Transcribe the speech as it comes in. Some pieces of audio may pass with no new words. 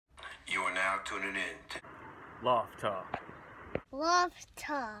now tuning in to Loft Talk. Loft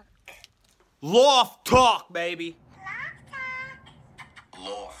Talk. Loft Talk, baby.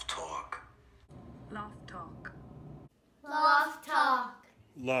 Loft Talk. Loft Talk.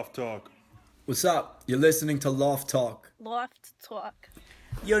 Loft Talk. What's up? You're listening to Loft Talk. Loft Talk.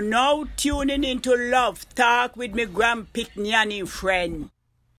 You're now tuning into Love Talk with me Grandpicniani friend.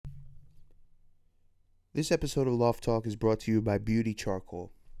 This episode of Loft Talk is brought to you by Beauty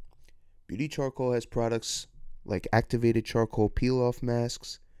Charcoal. Beauty Charcoal has products like activated charcoal peel-off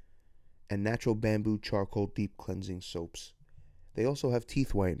masks and natural bamboo charcoal deep cleansing soaps. They also have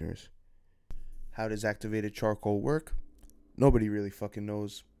teeth whiteners. How does activated charcoal work? Nobody really fucking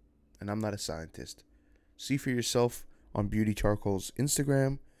knows, and I'm not a scientist. See for yourself on Beauty Charcoal's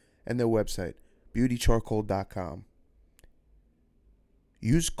Instagram and their website, beautycharcoal.com.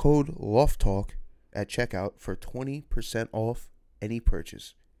 Use code LOFTTALK at checkout for 20% off any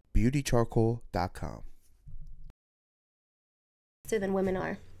purchase. beautycharcoal.com. Than women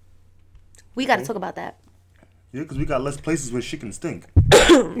are. We got to talk about that. Yeah, because we got less places where shit can stink.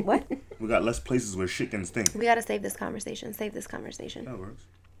 What? We got less places where shit can stink. We got to save this conversation. That works.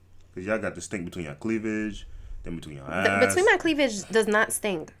 Because y'all got the stink between your cleavage, then between your ass. Between my cleavage does not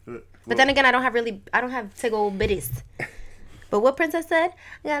stink. But then again, I don't have tickle bitties. But what Princess said,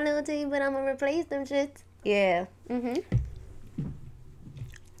 I got a little teeth, but I'm going to replace them shits. Yeah.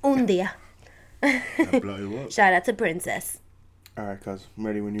 Un dia. Shout out to Princess. Alright, cuz. I'm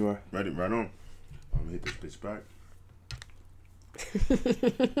ready when you are. Ready, right on. I'm going to hit this bitch back.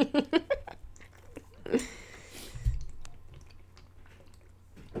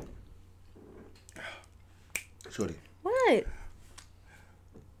 Shorty. What?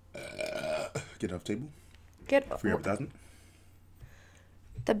 Get off table. Get Free advertisement.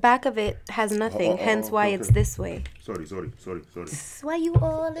 The back of it has nothing, hence why it's this way. Sorry. That's why you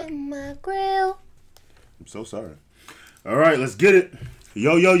all in my grill. I'm so sorry. All right, let's get it.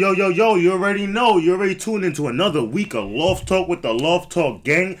 Yo. You already know. You already tuned into another week of Loft Talk with the Loft Talk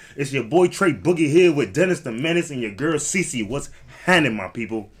gang. It's your boy Trey Boogie here with Dennis the Menace and your girl Cece. What's happening, my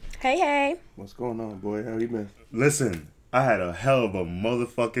people? Hey. What's going on, boy? How you been? Listen, I had a hell of a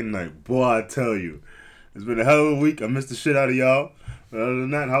motherfucking night. Boy, I tell you. It's been a hell of a week. I missed the shit out of y'all. But other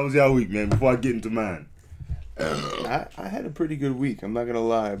than that, how was y'all week, man? Before I get into mine. I had a pretty good week. I'm not going to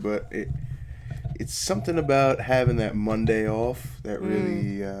lie, but it's something about having that Monday off that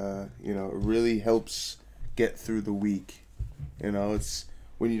really, it really helps get through the week. You know, it's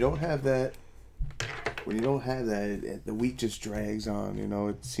when you don't have that, the week just drags on. You know,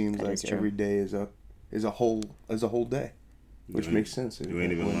 it seems that like every day is a whole day, which makes sense. You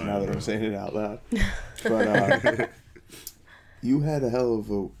ain't even lying, now that bro. I'm saying it out loud. But you had a hell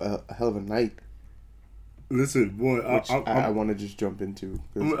of a night. Listen, boy, I want to just jump into.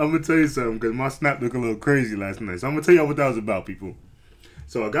 I'm going to tell you something, because my snap looked a little crazy last night. So I'm going to tell y'all what that was about, people.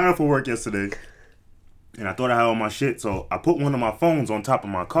 So I got up for work yesterday, and I thought I had all my shit, so I put one of my phones on top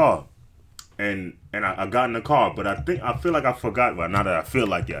of my car. And I got in the car, but I feel like I forgot. Well, not that I feel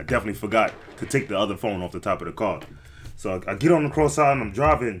like it, I definitely forgot to take the other phone off the top of the car. So I get on the cross side and I'm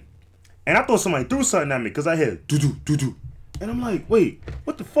driving, and I thought somebody threw something at me because I heard doo-doo. And I'm like, wait,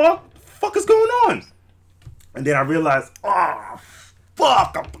 what the fuck? The fuck is going on? And then I realized, oh,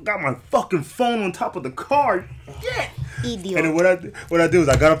 fuck, I forgot my fucking phone on top of the car. Yeah. Idiot. And then what I did was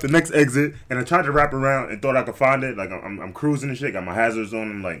I got up the next exit, and I tried to wrap around and thought I could find it. Like, I'm cruising and shit, got my hazards on.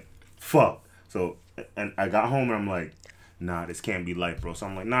 I'm like, fuck. So, and I got home, and I'm like, nah, this can't be life, bro. So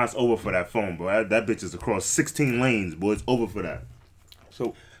I'm like, nah, it's over for that phone, bro. That bitch is across 16 lanes, boy. It's over for that.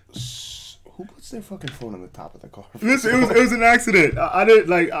 So, who puts their fucking phone on the top of the car? Listen, it was an accident. I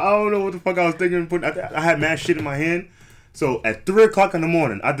don't know what the fuck I was thinking. I had mad shit in my hand. So at 3 o'clock in the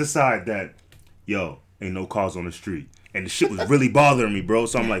morning, I decide that, ain't no cars on the street. And the shit was really bothering me, bro.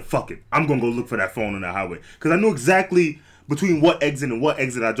 So I'm like, fuck it. I'm going to go look for that phone on the highway. Because I knew exactly between what exit and what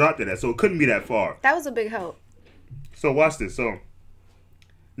exit I dropped it at. So it couldn't be that far. That was a big help. So watch this. So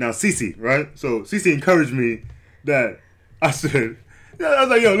now Cece, right? So Cece encouraged me that I said, I was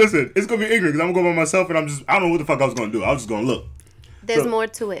like, listen, it's going to be ignorant because I'm going to go by myself and I don't know what the fuck I was going to do. I was just going to look. There's more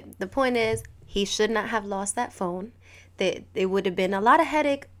to it. The point is, he should not have lost that phone. It would have been a lot of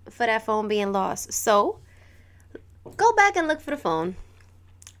headache for that phone being lost. So, go back and look for the phone.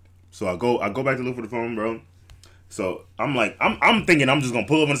 So I go back to look for the phone, bro. So I'm like, I'm thinking I'm just going to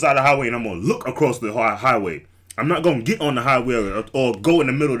pull up on the side of the highway and I'm going to look across the highway. I'm not going to get on the highway or go in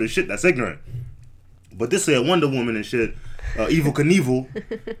the middle of the shit that's ignorant. But this is a Wonder Woman and shit. Evil Knievel.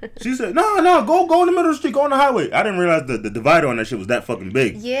 She said, no, go in the middle of the street, go on the highway. I didn't realize the divider on that shit was that fucking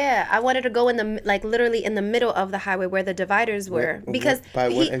big. Yeah, I wanted to go in the literally in the middle of the highway where the dividers were because by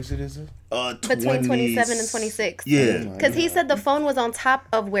what exit is it? Between 27 and 26. Yeah, because he said the phone was on top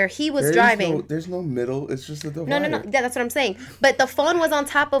of where he was driving. There's no middle. It's just a divider. No. Yeah, that's what I'm saying. But the phone was on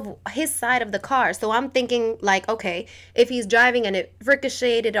top of his side of the car. So I'm thinking, like, okay, if he's driving and it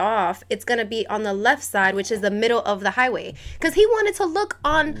ricocheted off, it's going to be on the left side, which is the middle of the highway. Because he wanted to look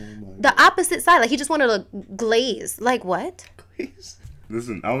on the opposite side. Like, he just wanted to glaze. Like, what?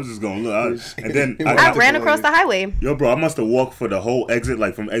 Listen, I was just going to look. And then I ran across the highway. Yo, bro, I must have walked for the whole exit,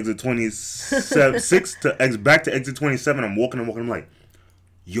 like from exit 26 to back to exit 27. I'm walking. I'm like,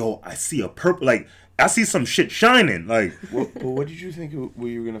 yo, I see a purple, like, I see some shit shining. Like, But what did you think you were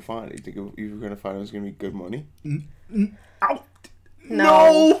going to find? You think you were going to find it was going to be good money?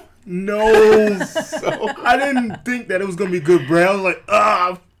 No. So, I didn't think that it was going to be good, bro. I was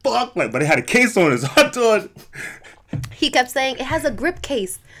like, fuck. Like, but it had a case on it. So I thought. He kept saying it has a grip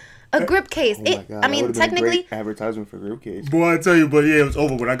case. A grip case. Oh my God, I mean, technically. Advertisement for grip case. Boy, I tell you, but yeah, it was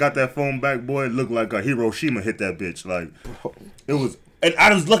over. When I got that phone back, boy, it looked like a Hiroshima hit that bitch. Like, it was. And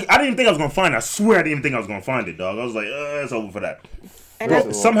I was lucky. I didn't even think I was going to find it. I swear I didn't even think I was going to find it, dog. I was like, it's over for that.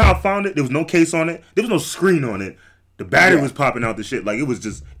 Bro, somehow I found it. There was no case on it. There was no screen on it. The battery was popping out the shit. Like, it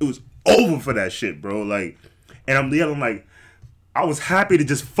was over for that shit, bro. Like, and I'm yelling, like, I was happy to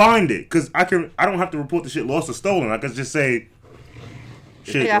just find it. Because I don't have to report the shit lost or stolen. I can just say,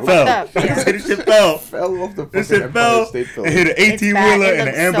 shit fell. I can say the shit fell. Fell off the This fucking shit fell. Empire State It Building. hit an 18-wheeler and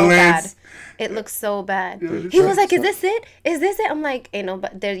an ambulance. It looks so bad. He was like, "Is this it? Is this it?" I'm like, "Ain't no,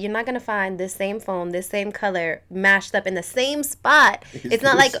 but you're not gonna find this same phone, this same color, mashed up in the same spot. It's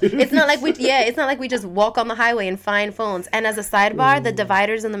not like we just walk on the highway and find phones." And as a sidebar, the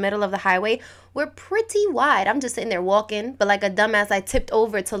dividers in the middle of the highway were pretty wide. I'm just sitting there walking, but like a dumbass, I tipped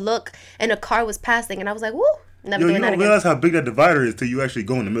over to look, and a car was passing, and I was like, "Woo!" Never Yo, doing you that don't again. realize how big that divider is till you actually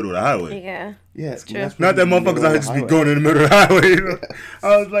go in the middle of the highway. Yeah. Yeah, It's true. Not that motherfuckers out here just be going in the middle of the highway. You know?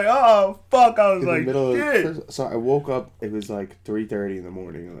 I was like, oh, fuck. I was like, shit. So I woke up, it was like 3:30 in the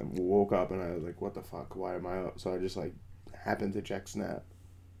morning, and I woke up and I was like, what the fuck, why am I up? So I just like happened to check Snap.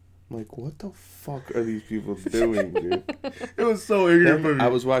 I'm like, what the fuck are these people doing, dude? It was so ignorant for me. I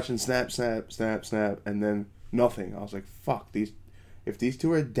was watching Snap, and then nothing. I was like, fuck, if these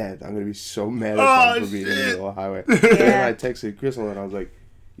two are dead, I'm gonna be so mad at them for being in the middle of the highway. And then I texted Crystal and I was like,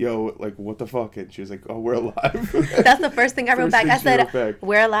 yo, like, what the fuck? And she was like, oh, we're alive. That's the first thing I wrote back. I First thing she wrote said, back.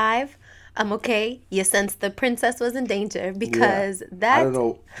 "We're alive. I'm okay. You sensed the princess was in danger because I don't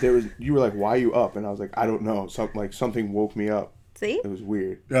know. You were like, why are you up? And I was like, I don't know. Something woke me up. See? It was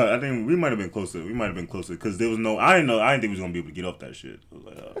weird. Yeah, I think we might have been closer. because there was no. I didn't think we was gonna be able to get off that shit. I was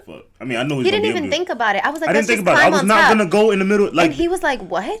like, oh, fuck. I mean, I know He didn't even think about it. I was like, I didn't let's think just about it. I climb was on not top. gonna go in the middle. Like, And he was like,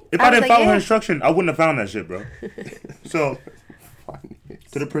 what? if I was didn't like, follow her yeah. instruction, I wouldn't have found that shit, bro. So,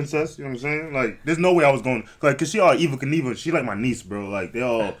 to the princess, you know what I'm saying? Like, there's no way I was going. Like, cause she all Evil Knievel. She like my niece, bro. Like, they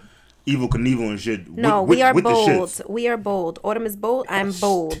all Evil Knievel and shit. No, with, we are with the bold. shits. We are bold. Autumn is bold. I'm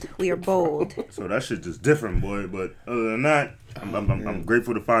bold. We are bold. So that shit just different, boy. But other than that, I'm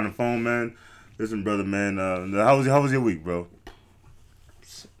grateful to find the phone, man. Listen, brother, man. How was your week, bro?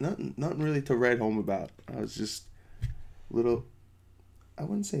 Nothing really to write home about. I was just little, I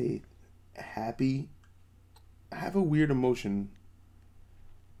wouldn't say happy. I have a weird emotion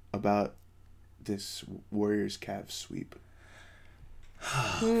about this Warriors Cavs sweep.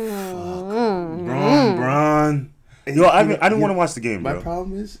 Bron. Yo, I didn't want to watch the game, bro. My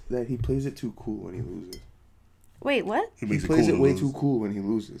problem is that he plays it too cool when he loses. Wait, what? He He makes plays it it cool way to too lose. cool when he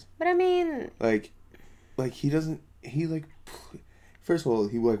loses. But I mean, Like he doesn't. He like. First of all,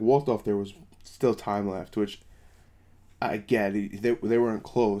 he like walked off. There was still time left, which I get. They weren't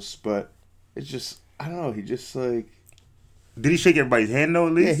close, but it's just I don't know. He just like Did he shake everybody's hand though?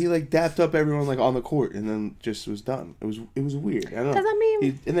 At least. yeah. He like dapped up everyone like on the court and then just was done. It was weird. I don't know. 'Cause, I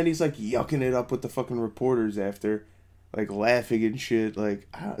mean- and then he's like yucking it up with the fucking reporters after, like laughing and shit. Like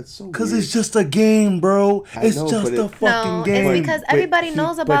it's so. Cause weird. it's just a game, bro. I It's know, just but a it- fucking No, game. it's because everybody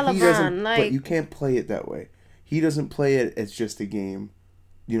knows about he doesn't- LeBron. Like, but you can't play it that way. He doesn't play it as just a game.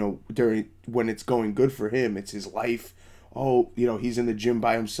 You know, when it's going good for him, it's his life. Oh, he's in the gym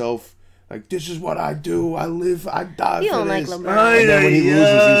by himself. Like, this is what I do. I live. I die. You for don't like this. LeBron. And then when he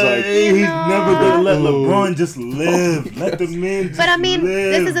loses, he's like, he's never gonna let No. LeBron just live. Let the man just but I mean,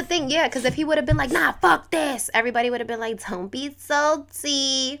 live. this is the thing, yeah. Because if he would have been like, nah, fuck this, everybody would have been like, don't be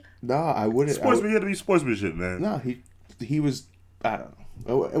salty. Nah, I wouldn't. Sportsman, you have to be sportsmanship, man. No, he was. I don't know.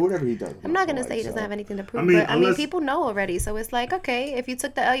 Whatever he does. I'm not gonna say he doesn't have anything to prove, mean, but I mean, people know already. So it's like, okay, if you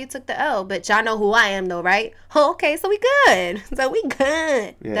took the L, you took the L. But y'all know who I am, though, right? Oh, okay, so we good. So we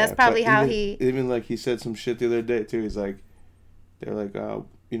good. Yeah, that's probably but how even like he said some shit the other day too. He's like, they're like,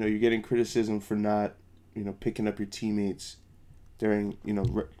 you know, you're getting criticism for not, you know, picking up your teammates during, you know,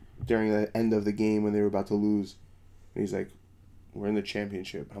 during the end of the game when they were about to lose. And he's like, we're in the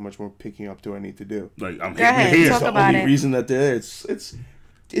championship. How much more picking up do I need to do? Like, I'm Go ahead, here. talk It's the about only it. reason that they're there.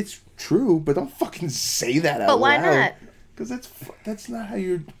 It's true, but don't fucking say that out But why loud. not? Because that's not how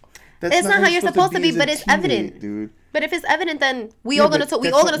you're. It's not how you're supposed to be, as a but it's teammate, evident. dude. But if it's evident, then we Yeah, all gonna but talk. We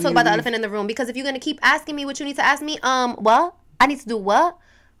that's all gonna something talk about the you elephant in the room, because if you're gonna keep asking me what you need to ask me, what I need to do, what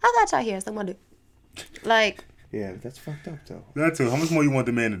I got y'all here. Someone do, like, Yeah, that's fucked up though. That too. How much more you want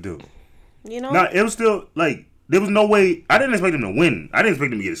the man to do? you know. Nah, it was still like there was no way. I didn't expect him to win. I didn't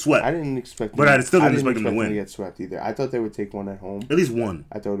expect him to get swept. I didn't expect. But I still didn't expect him to win. to get swept either. I thought they would take one at home. At least one.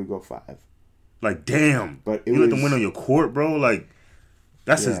 I thought it would go 5. Like, damn. But it you let them was- win on your court, bro. Like,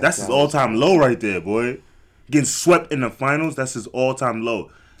 that's Yeah, his that all was- time low right there, boy. Getting swept in the finals, that's his all time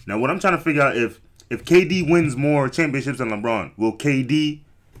low. Now, what I'm trying to figure out if KD wins more championships than LeBron, will KD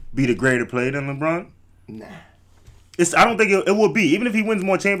be the greater player than LeBron? Nah. I don't think it will be. Even if he wins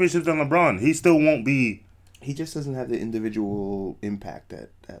more championships than LeBron, he still won't be. He just doesn't have the individual impact that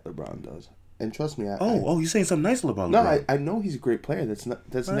LeBron does. And trust me, You're saying something nice about no, LeBron. I know he's a great player. That's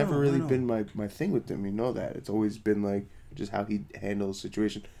I never know, really I know. been my thing with him. You know that. It's always been like just how he handles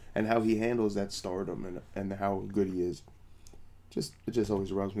situation and how he handles that stardom and how good he is. It just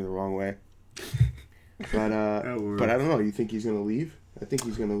always rubs me the wrong way. But I don't know. You think he's gonna leave? I think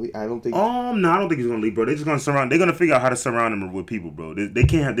he's gonna leave. I don't think. No, I don't think he's gonna leave, bro. They're just gonna surround. They're gonna figure out how to surround him with people, bro. They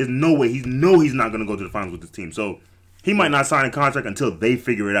can't have. There's no way. He's not gonna go to the finals with this team. So he might not sign a contract until they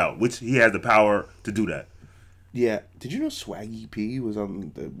figure it out, which he has the power to do that. Yeah. Did you know Swaggy P was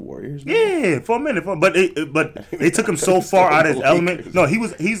on the Warriors? Man? Yeah, for a minute, but they took him so far out of his element. No, he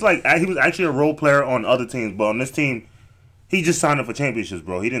was actually a role player on other teams, but on this team, he just signed up for championships,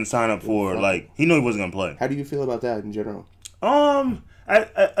 bro. He didn't sign up for he knew he wasn't gonna play. How do you feel about that in general?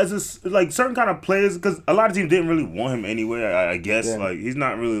 As like certain kind of players, because a lot of teams didn't really want him anyway. I guess Yeah. like he's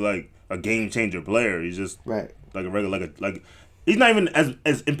not really like a game changer player. He's just Right. like a regular like he's not even as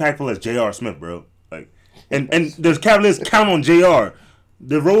impactful as J.R. Smith, bro. Like and the Cavaliers count on J.R.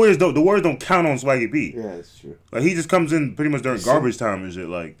 The Warriors don't count on Swaggy P. Yeah, that's true. Like he just comes in pretty much during garbage time and shit.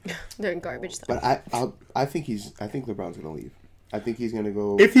 Like They're in garbage. Though. But I think LeBron's gonna leave. I think he's gonna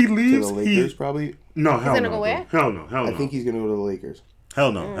go. If he leaves, to the Lakers, probably. no, hell gonna no, go bro. where? Hell no, hell no. I think he's gonna go to the Lakers.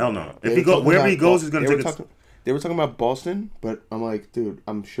 Hell no, hell no. If They he were go talking wherever he about goes, he's gonna they take were a. talking- They were talking about Boston, but I'm like, dude,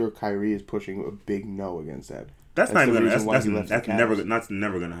 I'm sure Kyrie is pushing a big no against that. That's not the even reason why he left the that's never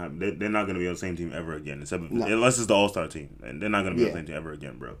Cavs. gonna happen. They're not gonna be on the same team ever again, except unless it's the All-Star team, and they're not gonna be on the Yeah. same team ever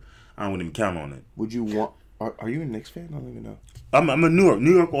again, bro. I wouldn't even count on it. Would you want? Are you a Knicks fan? I don't even know. I'm a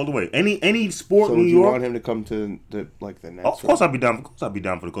New York all the way. Any sport So New would you York. want him to come to the Nets? Of course, I'd be down. Of course, I'd be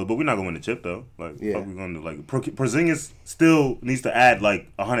down for the Colts, but we're not gonna win the chip though. Like, Yeah. fuck, we gonna do? Like, Porzingis still needs to add like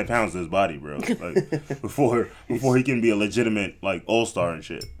 100 pounds to his body, bro. Like, before he can be a legitimate like All-Star and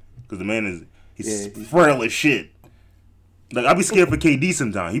shit. Because the man he's frail as shit. Like, I'd be scared for KD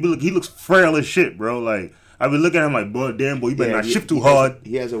sometimes. He looks frail as shit, bro. Like, I be looking at him like, boy, damn, boy, you better not shift too hard.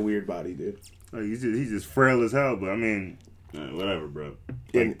 He has a weird body, dude. Like, he's just frail as hell. But I mean, whatever, bro.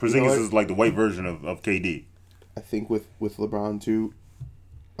 Like, And Porzingis you know what? is like the white version of KD. I think with LeBron too,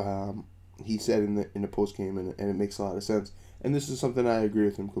 he said in the post game, and it makes a lot of sense. And this is something I agree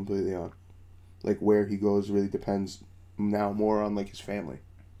with him completely on. Like, where he goes really depends now more on like his family,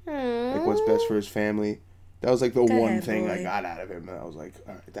 like what's best for his family. That was like the Go one ahead, thing boy. I got out of him, and I was like,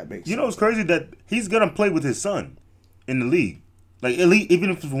 all right, that makes You sense. know, it's crazy that he's gonna play with his son in the league. Like, at least,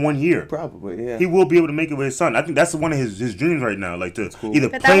 even if it's 1 year, Probably, yeah. he will be able to make it with his son. I think that's one of his dreams right now, like to either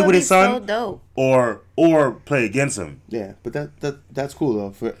But play that would with be his son so dope. or play against him. Yeah, but that's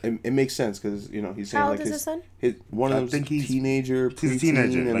cool though. It makes sense because he's saying How old like is his son? One I of them's think he's teenager, He's a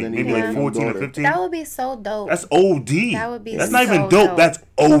teenager, preteen, and like then maybe he like has a 14 or daughter. 15. That would be so dope. That's OD. That would be That's not so even dope. dope. That's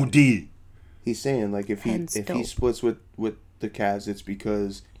OD. He's saying like if he Hence he dope. splits with the Cavs, it's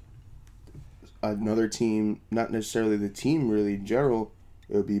because another team, not necessarily the team really in general,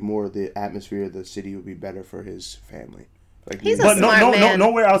 it would be more the atmosphere of the city would be better for his family. Like He's a But smart man.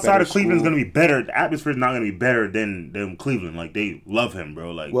 nowhere outside Better of Cleveland's school. gonna be better. The atmosphere is not gonna be better than Cleveland. Like, they love him,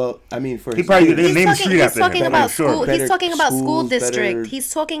 bro. Like, well, I mean for he his probably kids, they name a He's street after talking him. about I'm sure. school. Better He's talking about school schools, district. better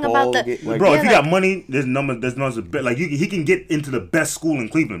He's talking ball about the get- like- Bro, Yeah, if you like- got money, there's numbers he can get into the best school in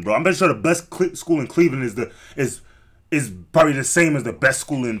Cleveland, bro. I'm pretty sure the best school in Cleveland is is probably the same as the best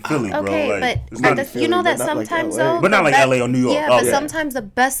school in Philly, bro. Okay, Like, but it's not, you know that but not like sometimes LA. though, but not the like LA or New York. Yeah, Oh, but yeah. sometimes the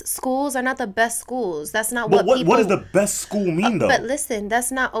best schools are not the best schools. That's not But what people. what does the best school mean though? But listen,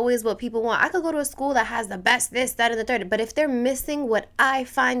 that's not always what people want. I could go to a school that has the best this, that, and the third. But if they're missing what I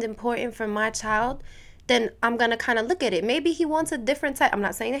find important for my child, then I'm gonna kind of look at it. Maybe he wants a different type. I'm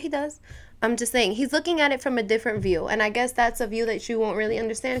not saying that he does. I'm just saying he's looking at it from a different view. And I guess that's a view that you won't really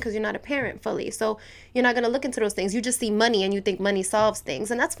understand because you're not a parent fully. So you're not going to look into those things. You just see money and you think money solves things.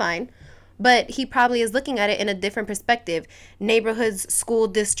 And that's fine. But he probably is looking at it in a different perspective. Neighborhoods, school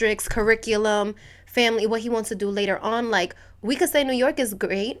districts, curriculum, family, what he wants to do later on. Like, we could say New York is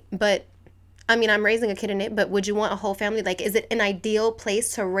great, but I mean, I'm raising a kid in it, but would you want a whole family? Like, is it an ideal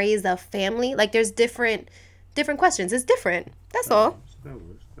place to raise a family? Like, there's different questions. It's different. That's all. That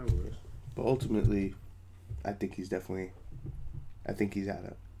works. But ultimately, I think he's out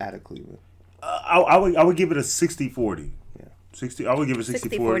of Cleveland. I would give it a 60-40. Yeah. 60. I would give it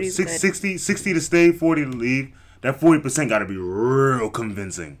 60-40 is 60, 60 to stay, 40 to leave. That 40% got to be real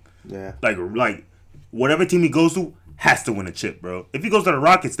convincing. Yeah. Like whatever team he goes to has to win a chip, bro. If he goes to the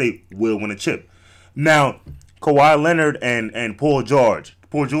Rockets, they will win a chip. Now, Kawhi Leonard and Paul George,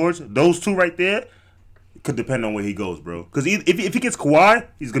 those two right there could depend on where he goes, bro. Because if he gets Kawhi,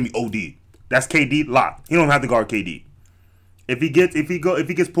 he's gonna be OD. That's KD locked. He don't have to guard KD. If he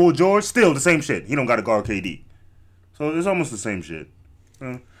gets Paul George, still the same shit. He don't got to guard KD. So it's almost the same shit.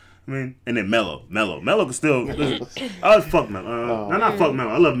 I mean, and then Melo can still. Fuck Melo. Not fuck Melo.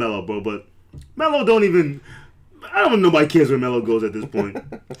 I love Melo, bro, but Melo don't even. I don't know. Nobody cares where Melo goes at this point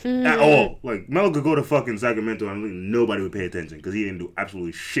at all. Like Melo could go to fucking Sacramento and nobody would pay attention because he didn't do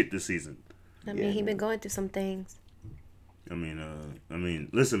absolutely shit this season. I mean, he been going through some things. I mean,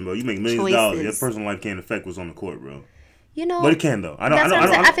 listen, bro. You make millions of dollars. Your personal life can't affect what's on the court, bro. You know, but it can though.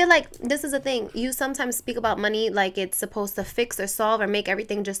 I feel like this is the thing. You sometimes speak about money like it's supposed to fix or solve or make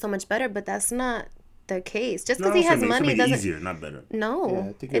everything just so much better, but that's not the case. Just because he has money doesn't easier, not better. No, yeah,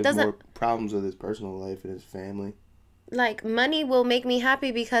 I think it doesn't. More problems with his personal life and his family. Like, money will make me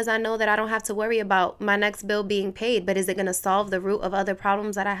happy because I know that I don't have to worry about my next bill being paid. But is it gonna solve the root of other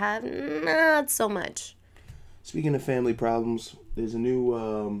problems that I have? Not so much. Speaking of family problems, there's a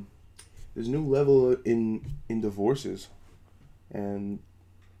new level in divorces, and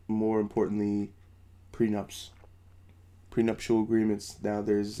more importantly, prenuptial agreements. Now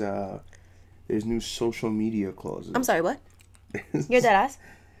there's new social media clauses. I'm sorry, what? You're dead ass.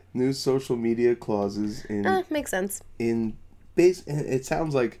 New social media clauses in makes sense. In base, it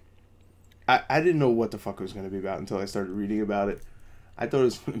sounds like I didn't know what the fuck it was going to be about until I started reading about it. I thought it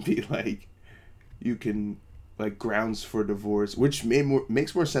was going to be like you can like grounds for divorce, which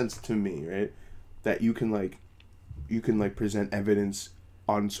makes more sense to me, right? That you can present evidence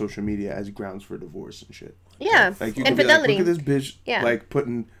on social media as grounds for divorce and shit. Yeah, like you infidelity. Like, look at this bitch, like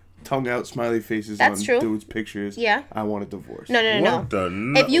putting tongue out smiley faces on dudes' pictures. Yeah. I want a divorce. No.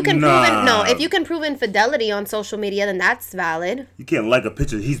 If you can prove infidelity on social media, then that's valid. You can't like a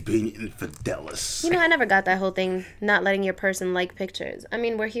picture. He's being infidelis. You know, I never got that whole thing, not letting your person like pictures. I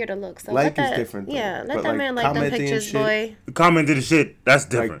mean, we're here to look. So like is different. Though. Yeah, let that man like them pictures, boy. Commenting and shit, that's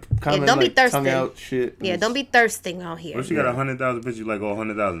different. Yeah, don't be thirsting. Tongue out shit. Yeah, don't be thirsting out here. What if you got 100,000 pictures, like all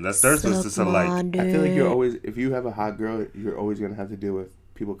 100,000? That's thirst or just a like? I feel like you're always, if you have a hot girl, you're always gonna have to deal with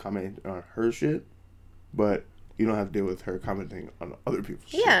people commenting on her shit, but you don't have to deal with her commenting on other people's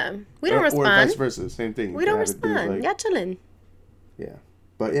shit. Yeah, we don't respond. Or vice versa, same thing. We don't respond. Y'all chilling. Yeah,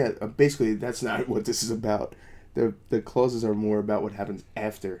 but yeah, basically that's not what this is about. The clauses are more about what happens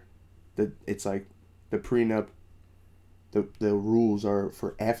after. It's like the prenup. The rules are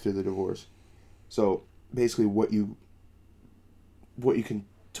for after the divorce. So basically, what you can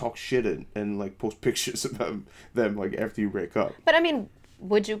talk shit and like post pictures about them like after you break up. But I mean,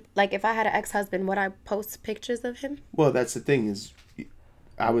 would you, like, if I had an ex-husband, would I post pictures of him? Well, that's the thing is,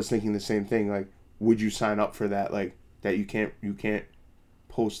 I was thinking the same thing. Like, would you sign up for that? Like, that you can't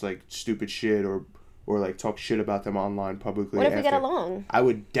post like stupid shit or like talk shit about them online publicly. What if we get along? I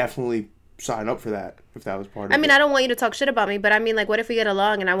would definitely sign up for that if that was part of it. I mean, I don't want you to talk shit about me, but I mean, like, what if we get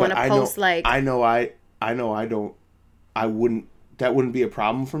along and I want to post like? I wouldn't. That wouldn't be a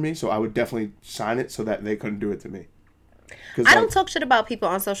problem for me. So I would definitely sign it so that they couldn't do it to me. I don't talk shit about people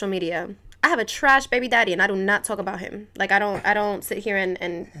on social media. I have a trash baby daddy, and I do not talk about him. Like, I don't sit here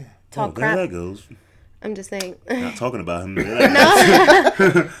and talk crap. There that goes. I'm just saying. Not talking about him. No,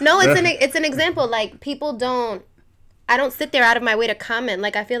 it's an example. Like, people don't. I don't sit there out of my way to comment.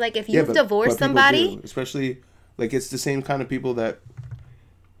 Like, I feel like if you've divorced somebody, especially like it's the same kind of people that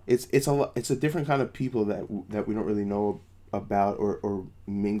it's a different kind of people that we don't really know about or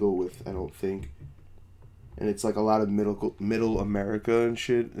mingle with. I don't think. and it's like a lot of middle America and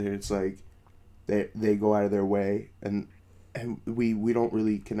shit. It's like they go out of their way, and we don't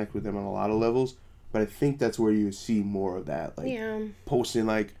really connect with them on a lot of levels. But I think that's where you see more of that, like posting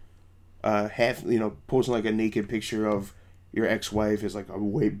like posting like a naked picture of your ex-wife is like a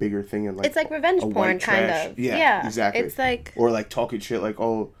way bigger thing, and like it's like revenge porn kind of. Yeah, exactly. It's like, or like talking shit like,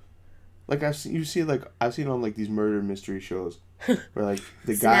 oh, like I've seen on like these murder mystery shows where like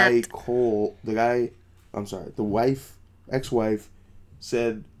the ex-wife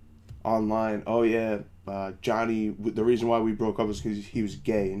said online, oh yeah, Johnny, the reason why we broke up is because he was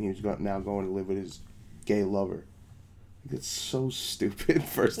gay and he was now going to live with his gay lover. It's so stupid,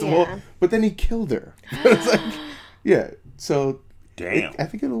 first of all. But then he killed her. It's like, yeah. So damn, I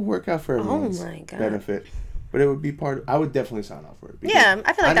think it'll work out for everyone's benefit. But it would be I would definitely sign up for it. Yeah,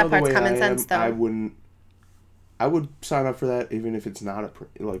 I feel like that part's common sense, though. I would sign up for that even if it's not part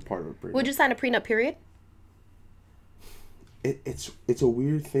of a prenup. Would you sign a prenup, period? It's a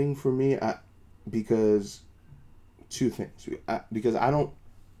weird thing for me because two things. Because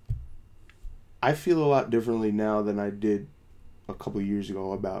I feel a lot differently now than I did a couple years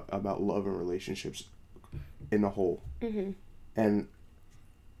ago about love and relationships in the whole, and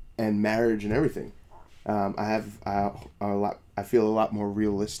marriage and everything. I feel a lot more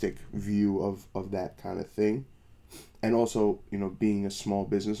realistic view of that kind of thing, and also being a small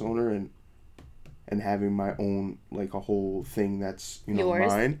business owner and having my own like a whole thing that's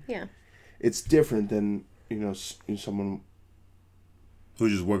yours. Mine. Yeah, it's different than someone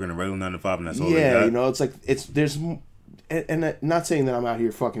who's just working a regular 9 to 5 and that's all. Yeah, it's like there's. And not saying that I'm out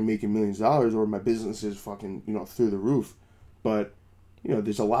here fucking making millions of dollars or my business is fucking, through the roof. But,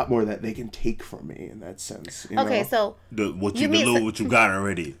 there's a lot more that they can take from me in that sense. Okay, so... what you got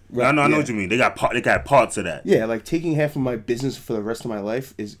already. Right, I know what you mean. They got parts of that. Yeah, like taking half of my business for the rest of my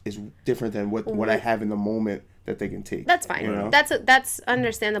life is different than what I have in the moment that they can take. That's fine. That's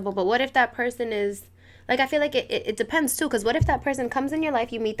understandable. But what if that person is... Like, I feel like it depends, too. Because what if that person comes in your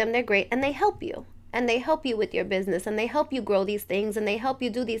life, you meet them, they're great, and they help you. And they help you with your business, and they help you grow these things, and they help you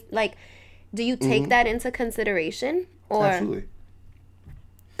do these, like, do you take that into consideration? Or absolutely.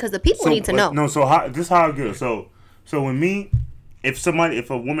 Because the people need to know. No, this is how I go. So when if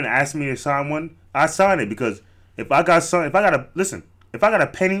a woman asks me to sign one, I sign it, because if I got a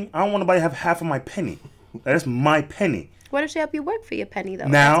penny, I don't want nobody to have half of my penny. That's my penny. What if she help you work for your penny, though?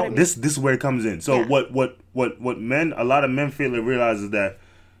 Now, this is where it comes in. So what a lot of men fail to realize is that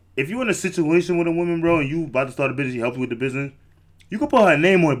if you're in a situation with a woman, bro, and you about to start a business, she help you with the business, you can put her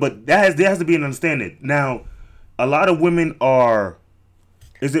name on it, but there has to be an understanding. Now, a lot of women are,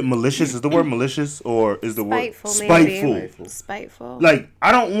 is it malicious? Is the word malicious, or is the word spiteful? Spiteful. Like,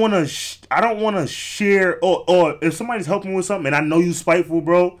 I don't want to share, or if somebody's helping with something and I know you spiteful,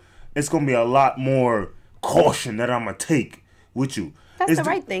 bro, it's gonna be a lot more caution that I'm gonna take with you. That's the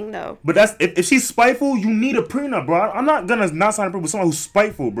right thing, though. But that's if she's spiteful, you need a prenup, bro. I'm not gonna not sign a prenup with someone who's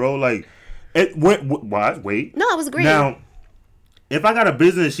spiteful, bro. Like, wait. No, I was agreeing. Now, if I got a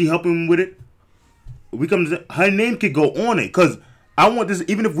business, she helping with it, her name could go on it, cause I want this.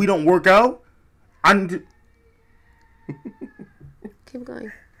 Even if we don't work out, keep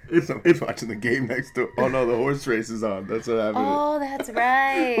going. If watching the game next door. Oh no, the horse race is on. That's what happened. Oh, that's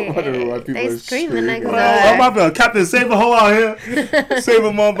right. I wonder why people they are screaming next door. I'm about to Captain Save a Hoe out here. Save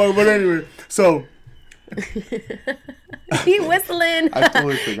a motherfucker. But anyway, so he whistling. I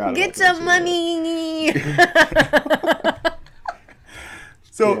totally forgot. Get your money.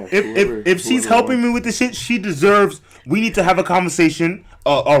 So if she's helping me with this shit, she deserves. We need to have a conversation,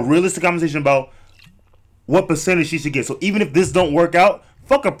 a realistic conversation about what percentage she should get. So even if this don't work out,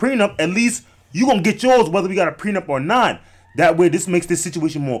 fuck a prenup. At least you gonna get yours whether we got a prenup or not. That way, this makes this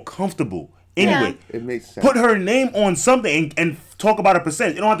situation more comfortable. Anyway, it makes sense. Put her name on something and talk about a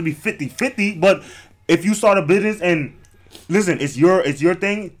percentage. It don't have to be 50-50, but if you start a business and listen, it's your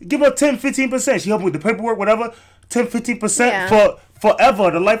thing, give her 10-15%. She help with the paperwork, whatever. 10-15% for forever,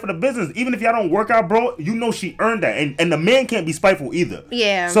 the life of the business. Even if y'all don't work out, bro, you know she earned that. And the man can't be spiteful either.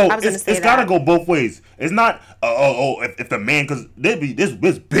 Yeah. So it's gotta go both ways. It's not if the man, because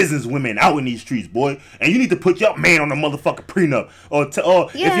there's business women out in these streets, boy, and you need to put your man on a motherfucking prenup. Or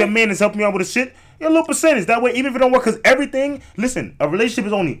if your man is helping you out with the shit, a little percentage. That way, even if it don't work, because everything, listen, a relationship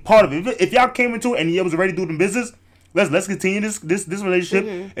is only part of it. If y'all came into it and you was already doing business, let's continue this relationship.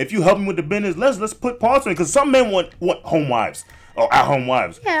 Mm-hmm. If you help me with the business, let's put parts in it, because some men want home wives or at home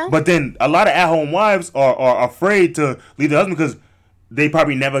wives. Yeah. But then a lot of at home wives are afraid to leave their husband because they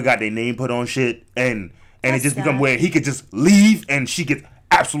probably never got their name put on shit, and it just become where he could just leave and she gets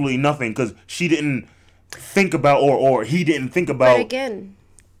absolutely nothing because she didn't think about or he didn't think about. But again,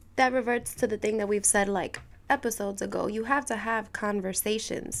 that reverts to the thing that we've said like episodes ago. You have to have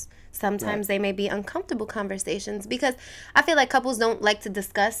conversations. Sometimes they may be uncomfortable conversations because I feel like couples don't like to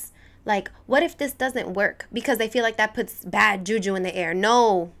discuss like, what if this doesn't work? Because they feel like that puts bad juju in the air.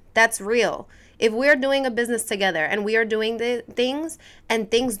 No, that's real. If we're doing a business together and we are doing the things and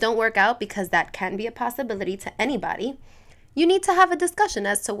things don't work out, because that can be a possibility to anybody, you need to have a discussion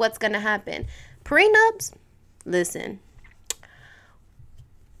as to what's going to happen. Prenups, listen,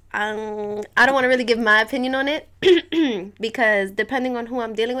 I don't want to really give my opinion on it because depending on who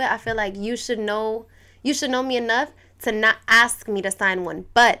I'm dealing with, I feel like you should know me enough to not ask me to sign one.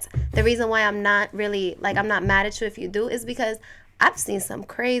 But the reason why I'm not really, like, I'm not mad at you if you do is because I've seen some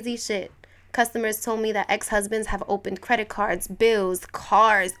crazy shit. Customers told me that ex-husbands have opened credit cards, bills,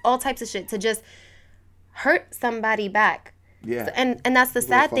 cars, all types of shit to just hurt somebody back. Yeah. So, and that's the It's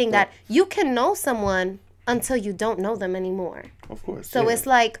sad really thing, fucked that you can know someone until you don't know them anymore. Of course. So yeah. it's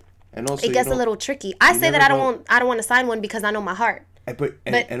like, and also, it gets a little tricky. I say that I don't want to sign one because I know my heart.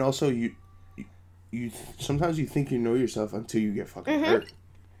 And also you sometimes you think you know yourself until you get fucking hurt.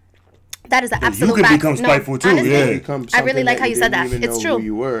 That is an absolute You can fact. become spiteful too. Honestly, Yeah. I really like how you said that. Even It's know true. Who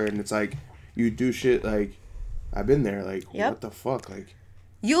you were, and it's like you do shit like I've been there. Like what the fuck? Like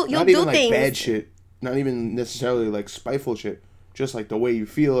you'll not do even like things. bad shit. Not even necessarily like spiteful shit. Just like the way you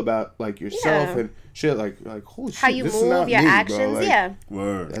feel about like yourself and shit. Like holy shit. How you this is move, not your me, bro. actions. Like, Yeah.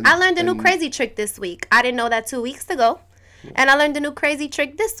 Word. I learned a new crazy trick this week. I didn't know that 2 weeks ago. And I learned a new crazy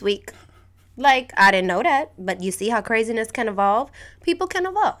trick this week. Like, I didn't know that. But you see how craziness can evolve? People can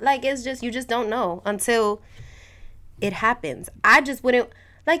evolve. Like, it's just, you just don't know until it happens. I just wouldn't,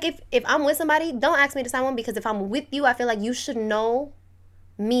 like, if I'm with somebody, don't ask me to sign one, because if I'm with you, I feel like you should know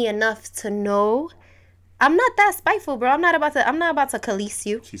me enough to know. I'm not that spiteful, bro. I'm not about to police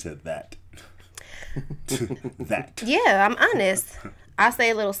you. She said that. That. Yeah, I'm honest. I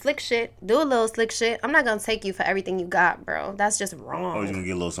say a little slick shit, do a little slick shit. I'm not gonna take you for everything you got, bro. That's just wrong. Oh, you're gonna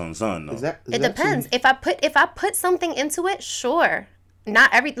get a little something, though. It depends. If I put something into it, sure.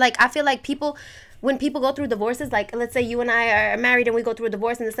 Not every, like, I feel like people, when people go through divorces, like, let's say you and I are married and we go through a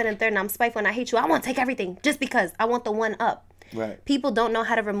divorce and this and third, and I'm spiteful and I hate you, I want to take everything just because I want the one up. Right. People don't know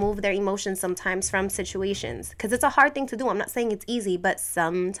how to remove their emotions sometimes from situations, because it's a hard thing to do. I'm not saying it's easy, but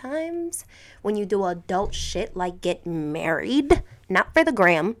sometimes when you do adult shit like get married, not for the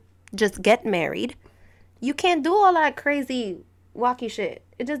gram, just get married, you can't do all that crazy wacky shit.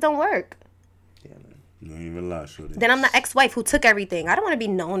 It just don't work. Yeah, man. You ain't even lie, shorty. Then I'm the ex-wife who took everything. I don't want to be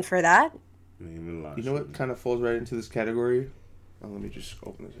known for that. You ain't even lie. You know what kind of falls right into this category? Oh, let me just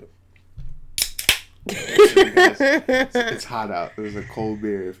open this up. It's hot out. It was a cold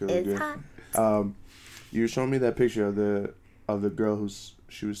beer. It feels good. Hot. You were showing me that picture of the girl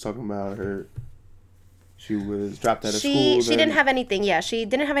she was talking about her. She was dropped out of school. She didn't have anything. Yeah, she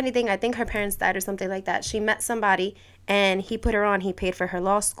didn't have anything. I think her parents died or something like that. She met somebody and he put her on. He paid for her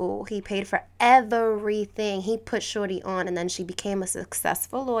law school. He paid for everything. He put shorty on, and then she became a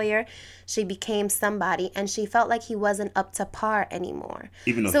successful lawyer. She became somebody, and she felt like he wasn't up to par anymore.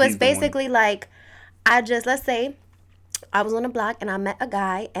 Even though so it's basically like, let's say I was on a block and I met a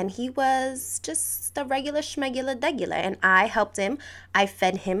guy and he was just a regular schmegular degular, and I helped him. I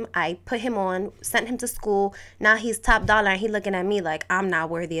fed him. I put him on, sent him to school. Now he's top dollar and he looking at me like I'm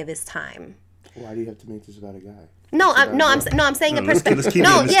not worthy of his time. Why do you have to make this about a guy? I'm saying the perspective. Let's keep it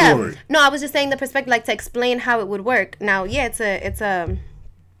in the story. No, I was just saying the perspective, like, to explain how it would work. Now, yeah, it's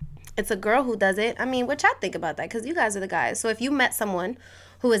a girl who does it. I mean, which I think about that, because you guys are the guys. So if you met someone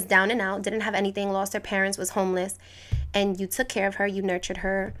who was down and out, didn't have anything, lost her parents, was homeless, and you took care of her, you nurtured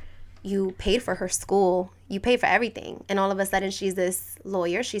her, you paid for her school, you paid for everything, and all of a sudden she's this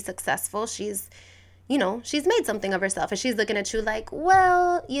lawyer, she's successful, she's made something of herself, and she's looking at you like,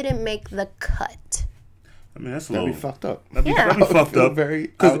 well, you didn't make the cut. I mean, that's That'd low. be fucked up. That'd be fucked up. I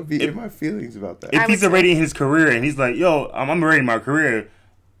would be in my feelings about that. If he's already in his career and he's like, yo, I'm already in my career,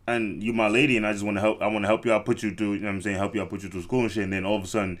 and you my lady, and I just want to help. I want to help you out, put you through. You know what I'm saying? Help you out, put you through school and shit. And then all of a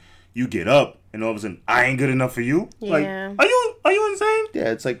sudden, you get up, and all of a sudden, I ain't good enough for you. Yeah. Like, are you insane?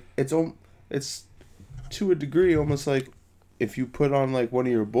 Yeah, it's like it's to a degree almost like if you put on like one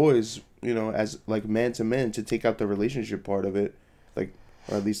of your boys, as like man to man, to take out the relationship part of it, like,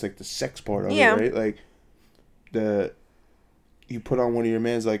 or at least like the sex part of it, right? Like you put on one of your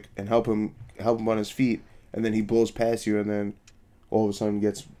mans, like, and help him on his feet, and then he blows past you, and then all of a sudden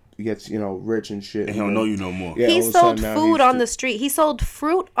gets rich and shit, and he don't know you no more. Yeah, he sold food on the street. He sold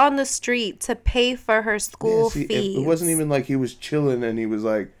fruit on the street to pay for her school fees. It wasn't even like he was chilling and he was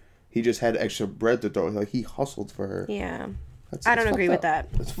like, he just had extra bread to throw. Like, he hustled for her. Yeah. I don't agree with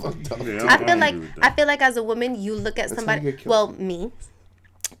that. That's fucked up. Yeah, I feel like as a woman, you look at somebody. Well, me.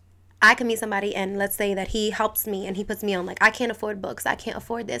 I can meet somebody and let's say that he helps me and he puts me on, like, I can't afford books, I can't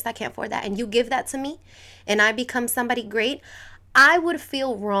afford this, I can't afford that, and you give that to me and I become somebody great, I would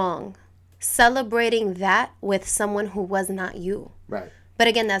feel wrong celebrating that with someone who was not you. Right. But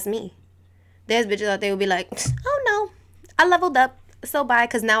again, that's me. There's bitches out there who be like, oh no, I leveled up, so bye,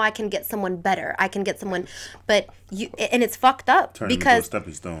 because now I can get someone better. I can get someone, but you, and it's fucked up. Turn because them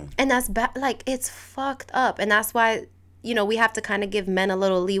into a stepping stone. And that's bad. Like, it's fucked up. And that's why, you know, we have to kind of give men a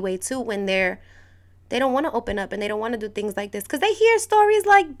little leeway too when they don't want to open up and they don't want to do things like this because they hear stories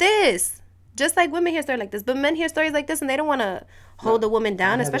like this. Just like women hear stories like this, but men hear stories like this and they don't want to hold a woman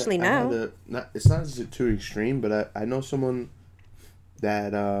down, especially now. It's not too extreme, but I know someone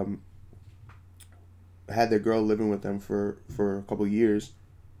that had their girl living with them for a couple of years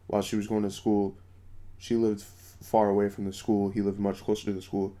while she was going to school. She lived far away from the school. He lived much closer to the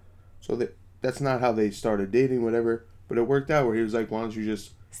school. So that's not how they started dating, whatever. But it worked out where he was like, why don't you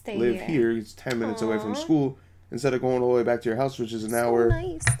just live here? It's 10 minutes away from school instead of going all the way back to your house, which is an hour.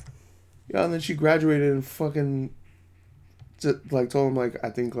 Nice. Yeah, and then she graduated and fucking like told him like, I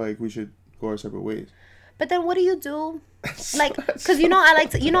think like we should go our separate ways. But then what do you do? Like, because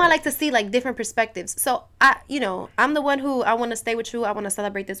I like to see like different perspectives. So I'm the one who I want to stay with you. I want to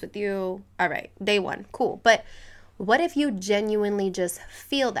celebrate this with you. All right, day one, cool. But what if you genuinely just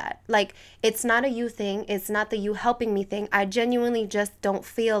feel that? Like, it's not a you thing. It's not the you helping me thing. I genuinely just don't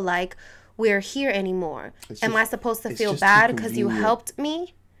feel like we're here anymore. Am I supposed to feel bad because you helped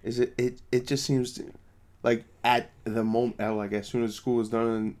me? It just seems to, like at the moment, like as soon as school is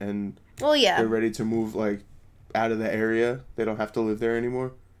done and well, yeah, they're ready to move like out of the area, they don't have to live there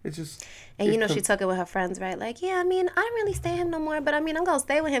anymore. It's just, and she took it with her friends, right? Like, yeah, I mean, I don't really stay him no more, but I mean, I'm gonna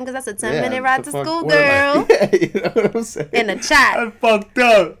stay with him because that's a 10-minute ride to school, girl. Yeah, you know what I'm saying? In the chat. That's fucked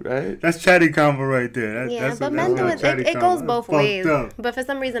up, right? That's chatty convo right there. But men do it. It goes both ways. But for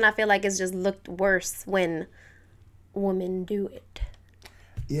some reason, I feel like it's just looked worse when women do it.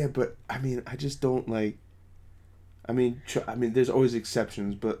 Yeah, but I mean, I just don't like. I mean, there's always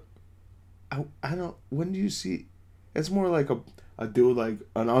exceptions, but I don't. When do you see? It's more like a dude, like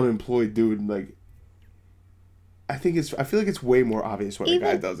an unemployed dude, like. I feel like it's way more obvious when a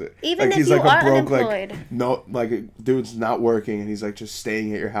guy does it. Even like, if you are unemployed. Like, no, like a dude's not working and he's like just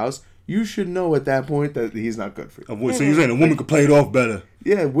staying at your house. You should know at that point that he's not good for you. So you're saying a woman could play it off better?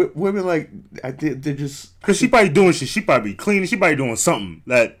 Yeah, women like they're just because she probably doing shit. She probably cleaning. She probably doing something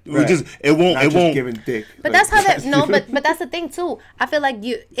that right. it won't just giving dick. But that's how that no. But that's the thing too. I feel like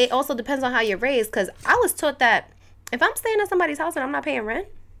it also depends on how you're raised. Because I was taught that if I'm staying at somebody's house and I'm not paying rent,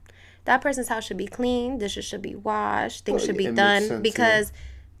 that person's house should be clean. Dishes should be washed. Things should be done sense, because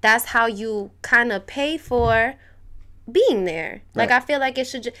that's how you kind of pay for being there. Right. Like I feel like it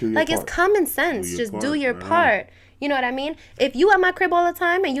should it's common sense. Just do your part. You know what I mean? If you at my crib all the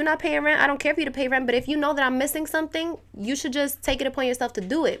time and you're not paying rent, I don't care for you to pay rent. But if you know that I'm missing something, you should just take it upon yourself to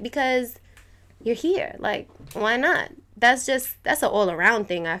do it because you're here. Like, why not? That's an all around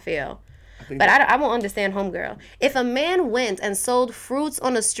thing, I feel. But I won't understand homegirl. If a man went and sold fruits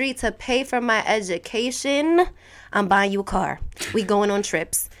on the street to pay for my education, I'm buying you a car. We going on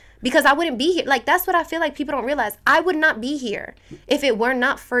trips. Because I wouldn't be here. Like, that's what I feel like people don't realize. I would not be here if it were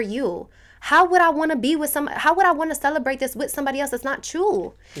not for you. How would I want to be with how would I want to celebrate this with somebody else that's not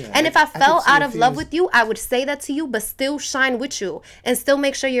you? Yeah, and if I fell out of love with you, I would say that to you, but still shine with you and still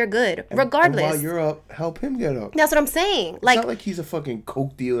make sure you're good, regardless. And while you're up, help him get up. That's what I'm saying. Like, it's not like he's a fucking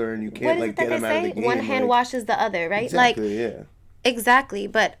coke dealer and you can't like get him out of the game. One hand washes the other, right? Exactly, like, yeah. Exactly.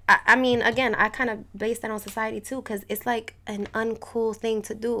 But I mean, again, I kind of base that on society too, because it's like an uncool thing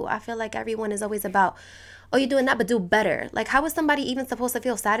to do. I feel like everyone is always about, oh, you're doing that, but do better. Like, how is somebody even supposed to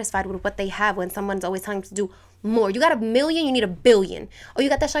feel satisfied with what they have when someone's always telling them to do more? You got $1 million, you need $1 billion. Oh, you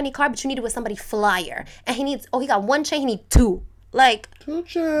got that shiny car, but you need it with somebody flyer. And he got 1 chain, he need 2. Like, 2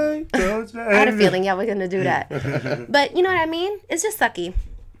 chain. I had a feeling y'all were going to do that. But you know what I mean? It's just sucky.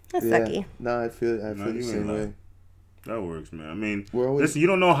 It's sucky. No, I feel the same way. That works, man. I mean, listen, you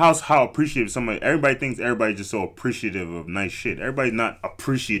don't know how appreciative somebody. Everybody thinks everybody's just so appreciative of nice shit. Everybody's not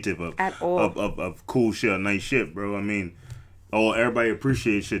appreciative of at all of cool shit or nice shit, bro. I mean, everybody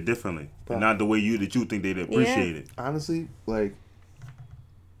appreciates shit differently, not the way you think they'd appreciate it. Honestly, like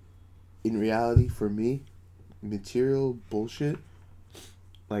in reality, for me, material bullshit,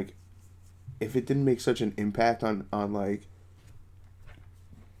 like if it didn't make such an impact on like,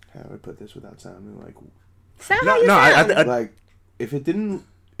 how do I put this without sounding like. Like if it didn't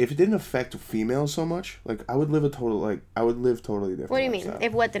affect females so much, like I would live totally different. What do you mean?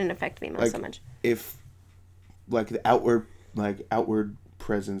 If what didn't affect females so much? If like the outward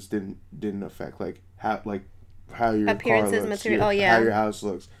presence didn't affect how your appearances, car looks, material. How your house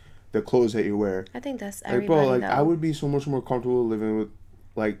looks, the clothes that you wear. I think that's Like, everybody. bro, like though. I would be so much more comfortable living with,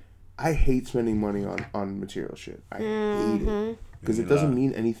 like, I hate spending money on material shit. I hate it because it doesn't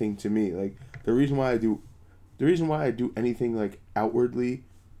mean anything to me. Like the reason why I do anything like outwardly,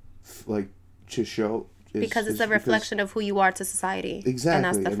 like to show, because it's a reflection of who you are to society. Exactly, and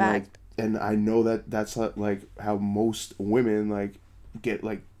that's the fact. Like, and I know that that's like how most women like get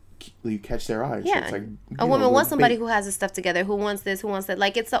like you catch their eyes. Yeah, so it's like, a woman wants somebody who has his stuff together, who wants this, who wants that.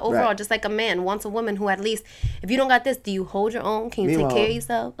 Like it's a overall, Right. just like a man wants a woman who at least, if you don't got this, do you hold your own? Can you take care of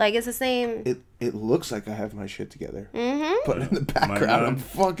yourself? Like it's the same. It looks like I have my shit together, Mm-hmm. but in the background,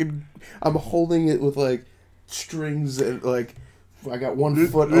 I'm holding it with like strings and like I got one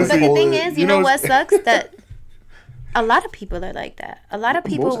foot. But the thing is, you know what sucks? That a lot of people are like that. A lot of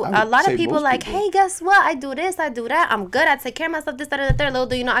people, like, hey, guess what? I do this, I do that. I'm good. I take care of myself. This, that, and the third. Little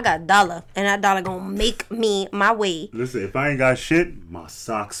do you know, I got $1, and that dollar gonna make me my way. Listen, if I ain't got shit, my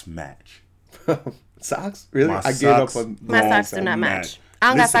socks match. Socks? Really? My I gave up on my socks. Do not match. I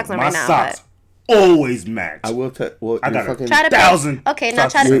don't got socks on right now. My socks always match. I will tell. Well, I got fucking try to $1,000. Okay, now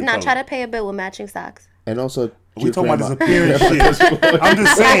try to pay a bill with matching socks. And also, we talking about disappearing shit. I'm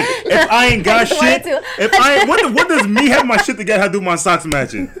just saying, if I ain't got shit, what does me have my shit together have to do with my socks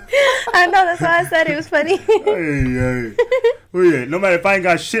matching? I know, that's why I said it was funny. Hey. Well, yeah, no matter if I ain't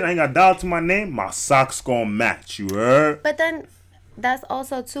got shit, I ain't got $1 to my name, my socks gonna match. You heard? But then, that's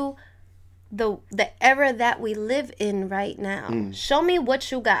also too the era that we live in right now. Show me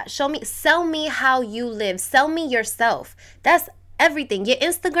what you got. Sell me how you live. Sell me yourself. That's everything. Your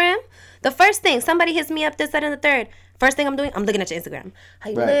Instagram. The first thing, somebody hits me up, this, that, and the third. First thing I'm doing, I'm looking at your Instagram. How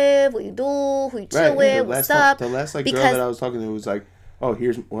you live, what you do, who you chill with, what's up. The last girl that I was talking to was like, oh,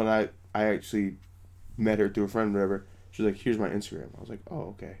 here's when I actually met her through a friend or whatever. She was like, here's my Instagram. I was like,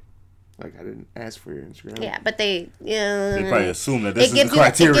 oh, okay. Like, I didn't ask for your Instagram. Yeah, but they probably assume that this is the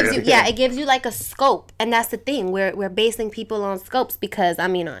criteria. It gives you like a scope. And that's the thing. We're basing people on scopes because, I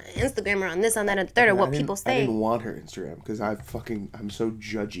mean, on Instagram or on this, on that, and the third, or what people say. I didn't want her Instagram because I'm so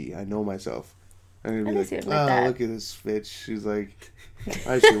judgy. I know myself. I'm going to be like, oh, look at this bitch. She's like,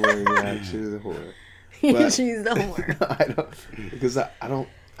 why is she wearing that? She's a whore. But, she's a whore. I don't, because I don't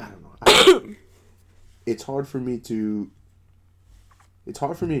know. It's hard for me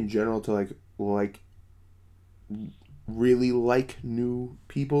in general to like really like new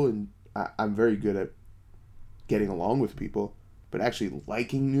people, and I'm very good at getting along with people, but actually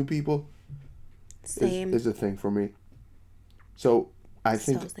liking new people is a thing for me. So I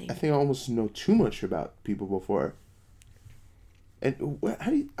think I almost know too much about people before. And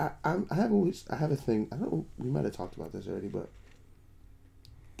how do you, I have a thing. I don't know, we might have talked about this already, but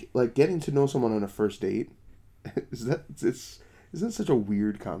like getting to know someone on a first date isn't that such a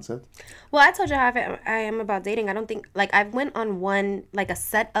weird concept? Well, I told you how I am about dating. I don't think, like, I've went on one, like, a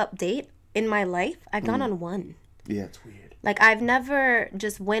set-up date in my life. I've gone on one. Yeah, it's weird. Like, I've never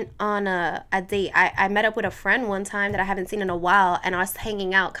just went on a date. I met up with a friend one time that I haven't seen in a while, and us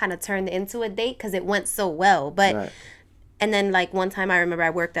hanging out kind of turned into a date because it went so well. But... Right. And then, like, one time I remember I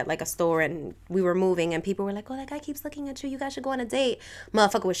worked at, like, a store and we were moving and people were like, oh, that guy keeps looking at you. You guys should go on a date.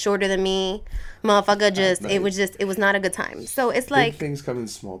 Motherfucker was shorter than me. Motherfucker it was not a good time. So it's like... Big things come in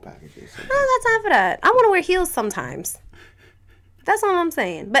small packages. I don't got time for that. I want to wear heels sometimes. That's all I'm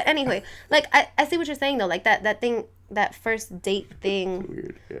saying. But anyway, like, I see what you're saying, though. Like, that thing, that first date thing.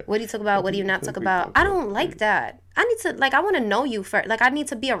 Weird, yeah. What do you talk about? What do you not talk about? I don't like that. I need to, like, I want to know you first. Like, I need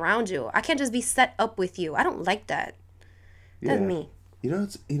to be around you. I can't just be set up with you. I don't like that. That's me.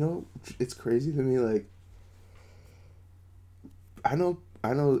 It's crazy to me. Like, I know,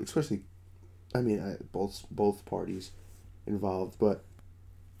 especially, I mean, both parties involved, but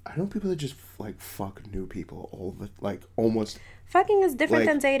I know people that just like fuck new people all the almost. Fucking is different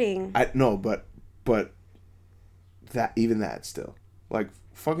than dating. I know, but that still like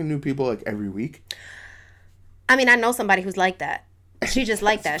fucking new people like every week. I mean, I know somebody who's like that. She just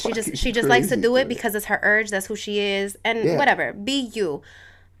like that. She just likes to do it because it's her urge. That's who she is, and whatever. Be you.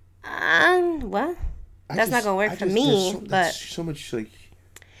 Well, that's not gonna work for me. But so much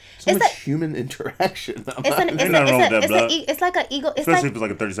human interaction. It's like an ego. Especially if it's like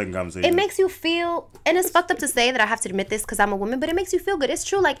a 30-second conversation. It makes you feel, and it's fucked up to say that I have to admit this because I'm a woman, but it makes you feel good. It's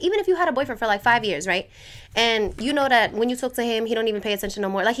true. Like, even if you had a boyfriend for like 5 years, right? And you know that when you talk to him, he don't even pay attention no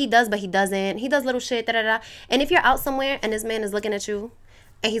more. Like, he does, but he doesn't. He does little shit, da-da-da. And if you're out somewhere and this man is looking at you,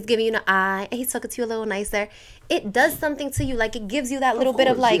 and he's giving you an eye, and he's talking to you a little nicer, it does something to you. Like, it gives you that little bit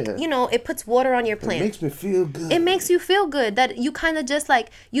of, like, it puts water on your plant. It makes me feel good. It makes you feel good that you kind of just,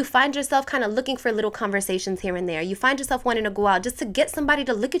 like, you find yourself kind of looking for little conversations here and there. You find yourself wanting to go out just to get somebody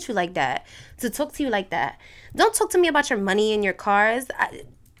to look at you like that, to talk to you like that. Don't talk to me about your money and your cars.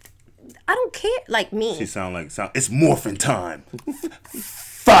 I don't care. Like me. She sound. It's morphin' time.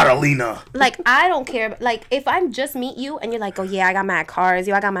 Faralina. Like, I don't care. Like, if I'm just meet you and you're like, oh yeah, I got my cars,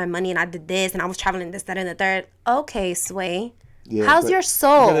 I got my money and I did this and I was traveling this, that, and the third. Okay, Sway. Yeah, how's your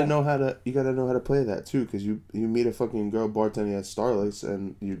soul? You gotta know how to play that too, because you meet a fucking girl bartending at Starlights,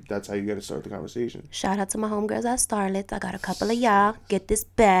 and that's how you gotta start the conversation. Shout out to my homegirls at Starlights. I got a couple of y'all. Get this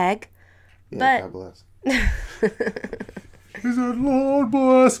bag. Yeah, God bless. Is it Lord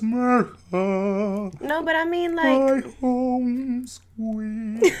bless America? No, but I mean, like, my home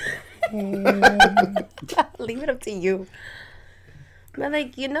sweet home. leave it up to you. But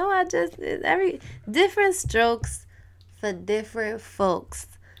like, I just every different strokes for different folks.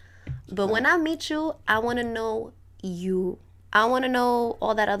 But when I meet you, I want to know you. I want to know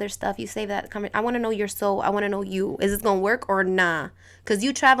all that other stuff. You say that. I want to know your soul. I want to know you. Is this gonna work or nah? Cause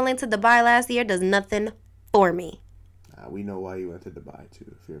you traveling to Dubai last year does nothing for me. We know why you went to Dubai too.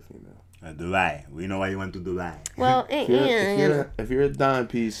 If you're a female. Dubai. We know why you went to Dubai. Well, if you're a dime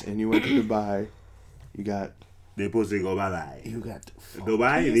piece and you went to Dubai, you got. The pussy go bye-bye. You got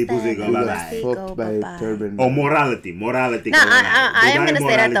Dubai, the pussy go bye-bye. fucked by a turban. Oh, morality. No, I am gonna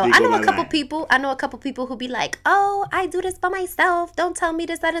say that though. I know a couple people who be like, "Oh, I do this by myself. Don't tell me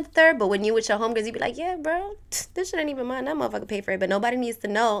this, that, and the third." But when you with your homegirls, you be like, "Yeah, bro, this shit ain't even mine. That motherfucker pay for it." But nobody needs to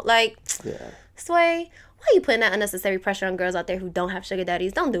know. Like, Sway, why are you putting that unnecessary pressure on girls out there who don't have sugar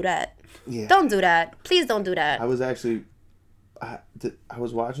daddies? Don't do that. Yeah. Don't do that. Please don't do that. I was actually, I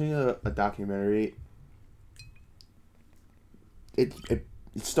watching a documentary. It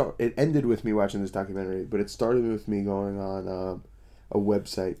ended with me watching this documentary, but it started with me going on a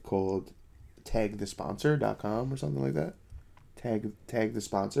website called tagthesponsor.com or something like that. Tag the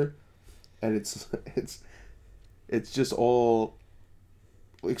sponsor, and it's just all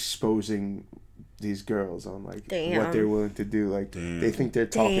exposing these girls on like what they're willing to do. Like they think they're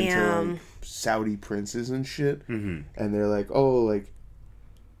talking to like Saudi princes and shit, and they're like, oh, like,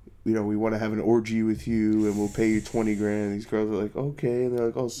 we want to have an orgy with you and we'll pay you $20,000. These girls are like, okay, and they're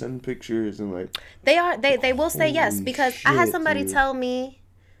like, oh, send pictures, and like they will say yes, because I had somebody dude. tell me,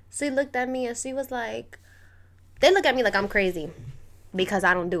 she looked at me and she was like, they look at me like I'm crazy because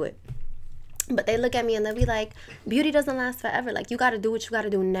I don't do it. But they look at me and they'll be like, beauty doesn't last forever. Like, you got to do what you got to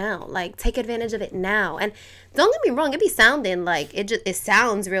do now. Like, take advantage of it now. And don't get me wrong, it be sounding like, it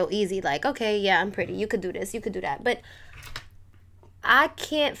sounds real easy. Like, okay, yeah, I'm pretty. You could do this. You could do that. But I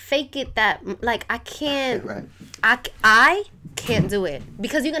can't fake it that, like, I can't, Right. I can't do it.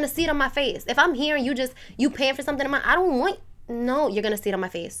 Because you're going to see it on my face. If I'm here and you paying for something, no, you're going to see it on my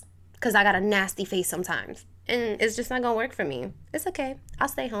face. Because I got a nasty face sometimes. And it's just not going to work for me. It's okay. I'll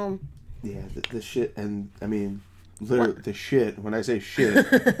stay home. Yeah, the shit, and I mean, literally the shit. When I say shit,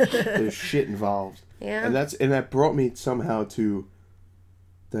 there's shit involved. Yeah. And that brought me somehow to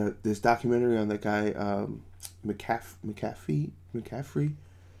this documentary on that guy McAfee.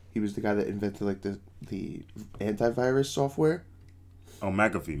 He was the guy that invented like the antivirus software. Oh,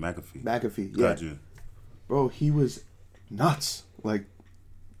 McAfee. McAfee, yeah. Got you. Bro, he was nuts. Like,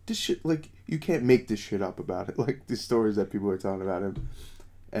 this shit, like, you can't make this shit up about it. Like, the stories that people are telling about him.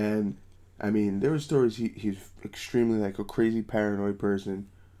 And I mean, there were stories he's extremely like a crazy paranoid person,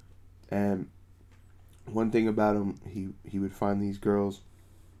 and one thing about him, he would find these girls,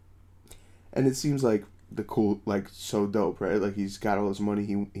 and it seems like the cool, like, so dope, right? Like, he's got all this money.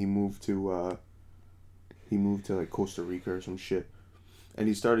 He moved to like Costa Rica or some shit, and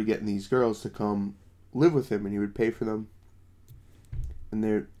he started getting these girls to come live with him, and he would pay for them. And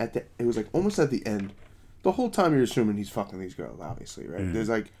it was like almost at the end. The whole time you're assuming he's fucking these girls, obviously, right? Mm. There's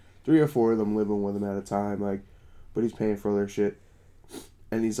like 3 or 4 of them living with him at a time, like, but he's paying for all their shit.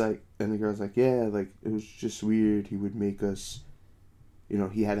 And he's like, and the girl's like, yeah, like, it was just weird. He would make us,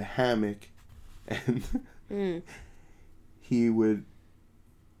 he had a hammock, and he would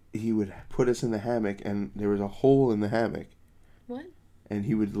put us in the hammock, and there was a hole in the hammock. What? And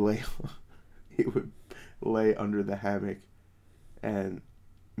he would lay under the hammock, and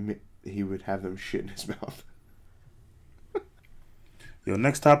he would have them shit in his mouth. Yo,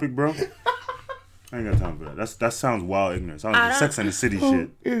 next topic, bro. I ain't got time for that. That sounds wild ignorant. Sounds like Sex and the City shit.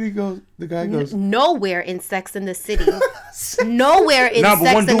 And the guy goes, nowhere in Sex and the City. Nowhere in Sex and the City. Nah,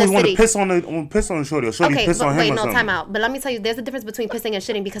 but one dude want to piss on the shorty. Or shorty piss on him or something. Wait, no, time out. But let me tell you, there's a difference between pissing and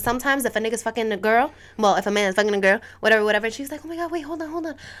shitting, because sometimes if a nigga's fucking a girl, if a man is fucking a girl, whatever, and she's like, oh my God, wait, hold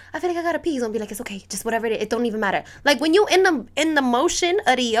on. I feel like I gotta pee. He's gonna be like, it's okay, just whatever it is. It don't even matter. Like, when you in the motion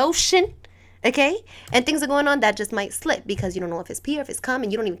of the ocean, okay, and things are going on, that just might slip because you don't know if it's pee or if it's cum,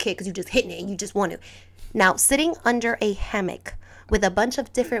 and you don't even care because you just hitting it and you just want to. Now, sitting under a hammock with a bunch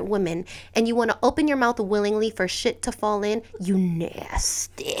of different women, and you want to open your mouth willingly for shit to fall in, you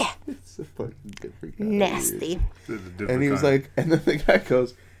nasty. a fucking different guy. Nasty. And he was like, and then the guy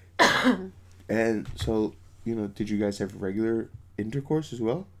goes, and so, you know, did you guys have regular intercourse as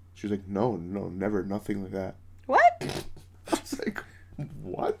well? She was like, no, never, nothing like that. What? I was like,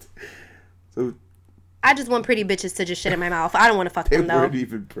 what? So I just want pretty bitches to just shit in my mouth. I don't want to fuck they them, though. weren't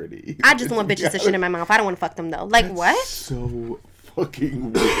even pretty. I just want bitches to shit in my mouth. I don't want to fuck them, though. Like, what? So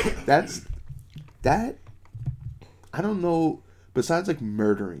fucking weird. That, I don't know, besides, like,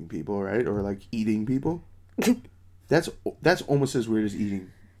 murdering people, right? Or, like, eating people. That's almost as weird as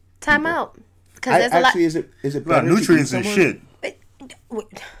eating. Time people. out. Because there's actually, a lot... is it A lot of nutrients and shit.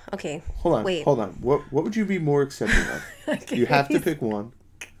 Okay. Hold on. What would you be more accepting of? Okay. You have to pick one.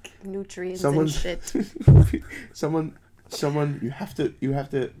 Nutrients and shit. someone. You have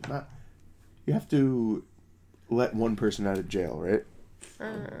to let one person out of jail, right?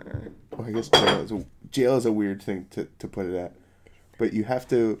 Well, I guess jail is a weird thing to put it at, but you have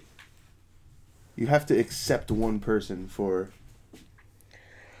to accept one person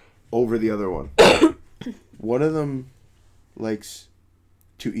over the other one. One of them likes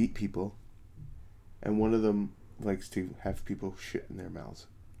to eat people, and one of them likes to have people shit in their mouths.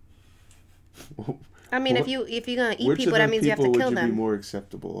 I mean, if you're gonna eat people, that means you have to kill them. Which would be more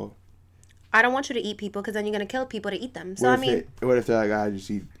acceptable? I don't want you to eat people because then you're gonna kill people to eat them. So what if they're like, I just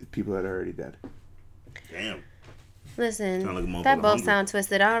eat people that are already dead? Damn. Listen, like that both sound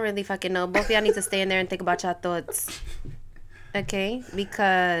twisted. I don't really fucking know. Both of y'all need to stay in there and think about your thoughts. Okay,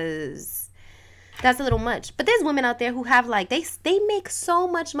 because that's a little much. But there's women out there who have like they make so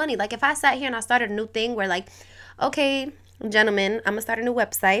much money. Like if I sat here and I started a new thing where like, okay, gentlemen, I'm gonna start a new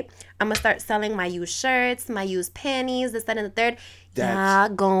website. I'm gonna start selling my used shirts, my used panties, this, that, and the third. Y'all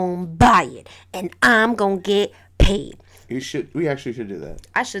gonna buy it, and I'm gonna get paid. We actually should do that.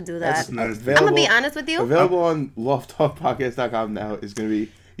 I should do that. I'm gonna be honest with you. Available on lofttalkpodcast.com now is gonna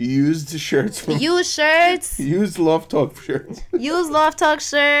be used shirts. Used shirts. Used Loft Talk shirts. Used Loft Talk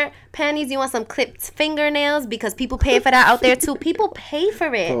shirt. Panties. You want some clipped fingernails because people pay for that out there too. People pay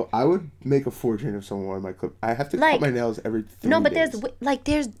for it. So I would make a fortune if someone wanted my clip. I have to cut my nails every 3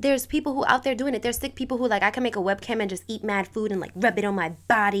 days. there's people who out there doing it. There's sick people who like I can make a webcam and just eat mad food and like rub it on my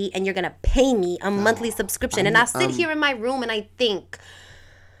body and you're gonna pay me a monthly subscription. And I sit here in my room and I think,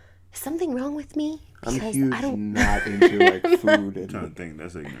 is something wrong with me? I'm not into like food and trying to think.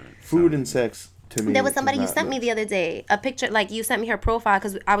 That's ignorant. Food and sex to me. There was somebody you sent me the other day a picture. Like you sent me her profile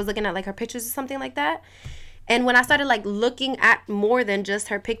because I was looking at like her pictures or something like that. And when I started like looking at more than just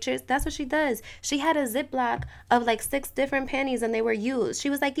her pictures, that's what she does. She had a Ziploc of like 6 different panties and they were used. She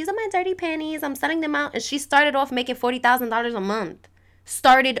was like, "These are my dirty panties. I'm selling them out." And she started off making $40,000 a month.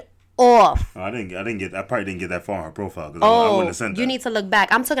 Started off. I probably didn't get that far on her profile because I wouldn't have sent that. You need to look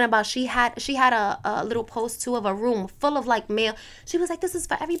back. I'm talking about she had a little post too of a room full of like mail. She was like, "This is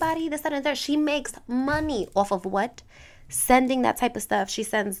for everybody, this, that, and that." She makes money off of what? Sending that type of stuff. She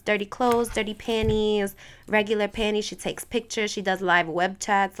sends dirty clothes, dirty panties, regular panties. She takes pictures. She does live web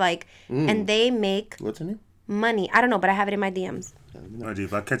chats. Like, and they make what's her name? Money. I don't know, but I have it in my DMs.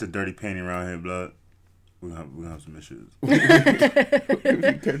 If I catch a dirty panty around here, blood, we're gonna have some issues.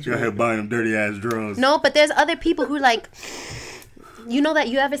 Go ahead buying them dirty ass drawers. No, but there's other people who like, you know that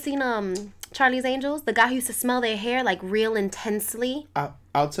you ever seen Charlie's Angels? The guy who used to smell their hair like real intensely.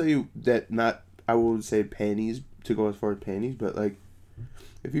 I'll tell you that I would say panties to go as far as panties, but like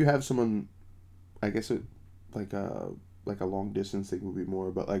if you have someone, I guess like a long distance thing would be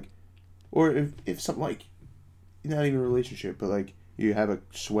more, but like, or if something like not even a relationship, but like you have a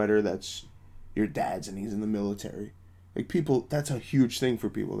sweater that's your dad's and he's in the military. Like people, that's a huge thing for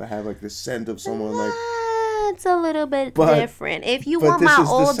people to have like the scent of someone like. It's a little bit different. If you want my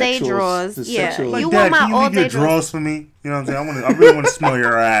all day drawers, like, you Dad, want my can you all leave day your drawers for me? You know what I'm saying? I really want to smell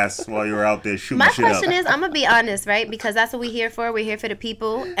your ass while you're out there shooting shit up. My question is, I'm gonna be honest, right? Because that's what we're here for. We're here for the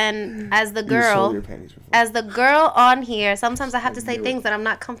people. And as the girl on here, sometimes I have to say things that I'm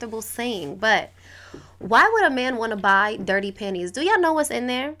not comfortable saying. But why would a man want to buy dirty panties? Do y'all know what's in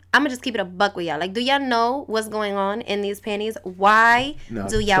there? I'm gonna just keep it a buck with y'all. Like, do y'all know what's going on in these panties? Why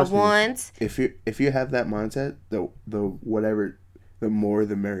do y'all want? If you have that mindset, the more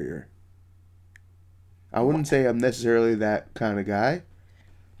the merrier. I wouldn't say I'm necessarily that kind of guy,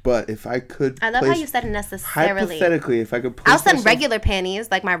 but if I could, I love how you said necessarily. Hypothetically, if I could, I'll send regular panties,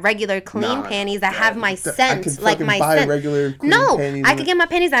 like my regular clean panties that have my scent, like my buy scent. Regular clean panties I could get my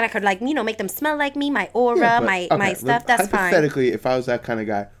panties that I could like make them smell like me, my aura, my stuff. That's fine. Hypothetically, if I was that kind of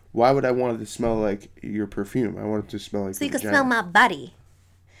guy, why would I want it to smell like your perfume? I want it to smell like. So you could smell my body.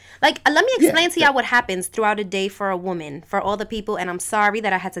 Like, let me explain to y'all what happens throughout a day for a woman, for all the people, and I'm sorry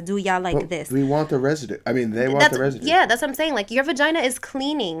that I had to do y'all like this. We want the resident. I mean, they want the resident. Yeah, that's what I'm saying. Like, your vagina is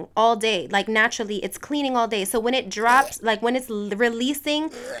cleaning all day. Like, naturally, it's cleaning all day. So when it drops, like, when it's releasing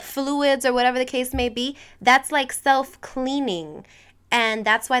fluids or whatever the case may be, that's like self-cleaning. And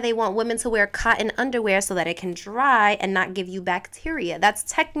that's why they want women to wear cotton underwear so that it can dry and not give you bacteria. That's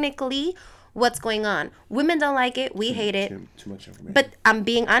technically what's going on. Women don't like it. We hate it. Too much information. But I'm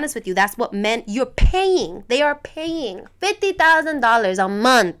being honest with you. That's what men, you're paying. They are paying $50,000 a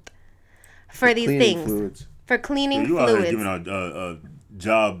month for these things. Fluids. For cleaning You out here fluids. giving out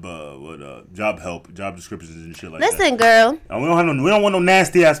job help, job descriptions and shit like Listen, that. girl. And we don't want no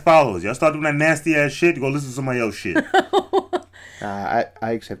nasty ass followers. Y'all start doing that nasty ass shit, go listen to somebody else shit. I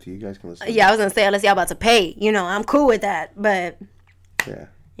accept you. You guys can listen. Yeah, I was going to say, unless y'all about to pay. You know, I'm cool with that. But, Yeah.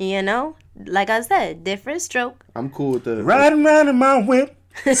 you know, like I said, different stroke. I'm cool with the... Riding around in my whip,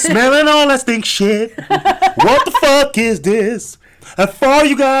 smelling all that stink shit. What the fuck is this? How far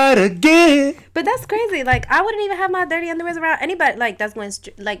you gotta get? But that's crazy. Like, I wouldn't even have my dirty underwears around anybody. Like, that's going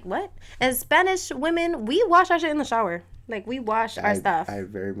like, what? As Spanish women, we wash our shit in the shower. Like, we wash our stuff. I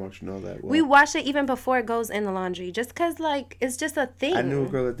very much know that. Well. We wash it even before it goes in the laundry. Just because, like, it's just a thing. I knew a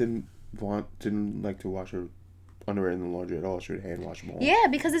girl that didn't like to wash her underwear in the laundry at all. She would hand wash them all. Yeah,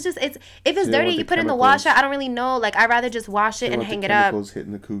 because it's if it's don't dirty, want you the put it in the chemicals. washer. I don't really know. Like, I'd rather just wash it and hang it up. Chemicals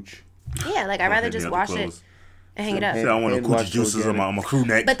hitting the cooch. Yeah, like, I'd rather just wash it and hang it up. Say I want no Hand coochie wash juices on organic. my crew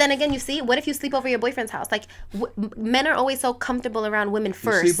neck. But then again, you see, what if you sleep over your boyfriend's house? Like, men are always so comfortable around women You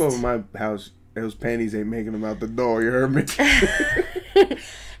first. sleep over my house. Those panties ain't making them out the door. You heard me?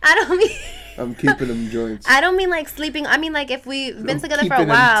 I don't mean. I'm keeping them joints. I don't mean like sleeping. I mean like if we've been together for a Keeping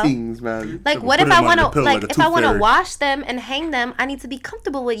them while. things, man. Like, Put what if them I under want the to pillow like like a if I tooth want to fairy. wash them and hang them? I need to be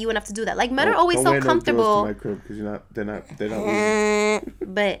comfortable with you enough to do that. Like, men are always Don't so wear no girls comfortable. to my crib because they're not.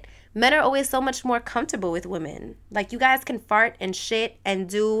 But men are always so much more comfortable with women. Like, you guys can fart and shit and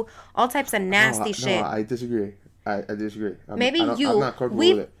do all types of nasty shit. No, I disagree. I disagree. Maybe I'm not comfortable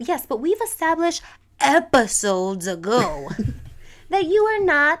with it. Yes, but we've established episodes ago that you are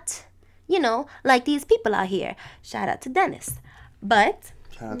not, you know, like these people out here. Shout out to Dennis. But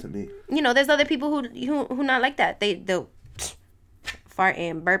Shout out to me. you know, there's other people who not like that. They'll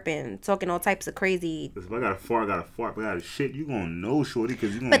farting, burping, talking all types of crazy. If I got a fart, If I got a shit, you gonna know, shorty,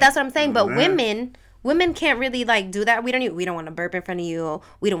 because you gonna. But that's what I'm saying. But Man. women can't really like do that. We don't want to burp in front of you.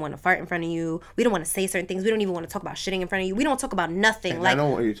 We don't want to fart in front of you. We don't want to say certain things. We don't even want to talk about shitting in front of you. We don't talk about nothing. And like, I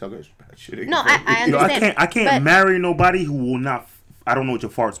don't want you to talk about shit. no, I Yo, understand. I can't but- marry nobody who will not. I don't know what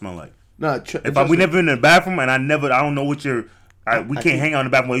your fart smell like. No, We never been in the bathroom and I don't know what your. We can't hang out in the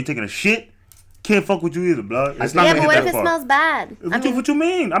bathroom while you taking a shit. Can't fuck with you either, blood. It's not yeah, gonna but hit what if that it far. smells bad? What you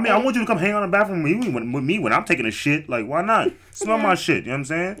mean? I mean, I want you to come hang out in the bathroom with me when I'm taking a shit. Like, why not? Smell my shit. You know what I'm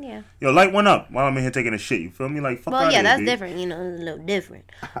saying? Yeah. Yo, light one up while I'm in here taking a shit. You feel me? Like, fuck Well, outta yeah, here, that's dude. different. You know, it's a little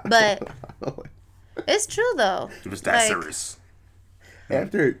different. But it's true though. If it's that Like, serious.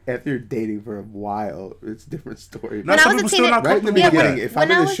 After dating for a while, it's a different story. Now, When I some was a people still not Right in the comfortable with beginning, that. if When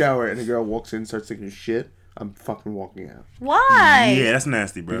I'm in I the was- shower and a girl walks in and starts taking a shit, I'm fucking walking out. Why? Yeah, that's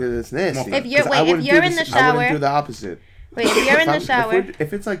nasty, bro. Because it's nasty. If you're- 'Cause wait, I if wouldn't you're do in the I wouldn't shower- do the opposite. Wait, if you're in the If shower,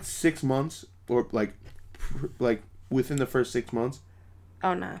 if it's like 6 months or like within the first 6 months,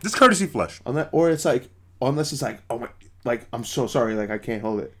 oh no. Just courtesy flush. unless it's like, oh my, like I'm so sorry, like I can't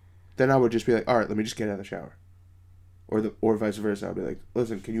hold it, then I would just be like, all right, let me just get out of the shower, or vice versa. I'll be like,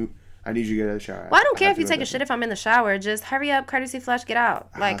 listen, I need you to get out of the shower. Well, I don't care have if you to go take a to the shit if I'm in the shower. Just hurry up, courtesy flush, get out.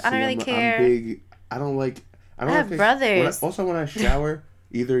 Like, I don't really care. I'm big. I don't like. I don't I have like brothers. when I shower,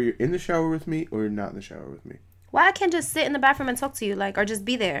 either you're in the shower with me or you're not in the shower with me. Why I can't just sit in the bathroom and talk to you, like, or just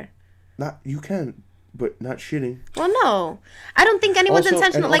be there? Not you can, but not shitting. Well, no, I don't think anyone's Also-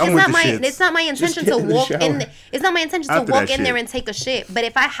 intentional. and Like, I'm it's with not the my, shits. it's not my intention get to in the walk shower. in. It's not my intention to After walk that in there shit. and take a shit. But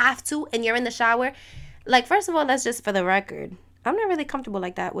if I have to, and you're in the shower, like, first of all, that's just for the record. I'm not really comfortable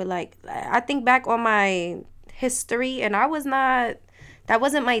like that with, like, I think back on my history, and I was not. That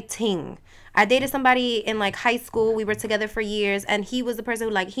wasn't my thing. I dated somebody in like high school. We were together for years, and he was the person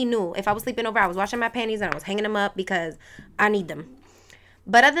who, like, he knew if I was sleeping over, I was washing my panties and I was hanging them up because I need them.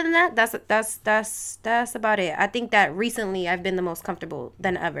 But other than that, that's about it. I think that recently I've been the most comfortable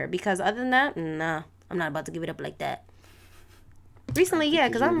than ever, because other than that, nah, I'm not about to give it up like that. Recently, yeah,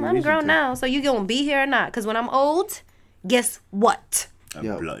 because I'm grown now. So you gonna be here or not? Because when I'm old, guess what?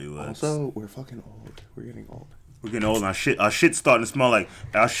 Yo, bloody was. also, we're fucking old. We're getting old. We're getting old and our shit starting to smell like,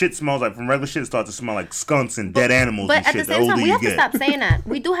 smells like, from regular shit, it starts to smell like skunks and dead animals But and at shit. the same time, we older have you to get. stop saying that.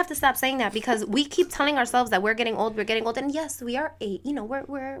 We do have to stop saying that, because we keep telling ourselves that we're getting old, and yes, we are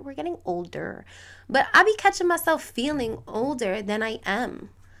we're getting older. But I be catching myself feeling older than I am.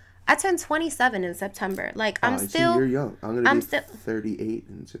 I turned 27 in September. Like, I'm See, still. you're young. I'm I'm be still. 38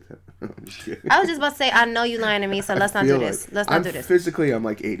 in September. I'm just kidding. I was just about to say, I know you lying to me, so let's not do feel this. like- Let's not I'm do this. Physically, I'm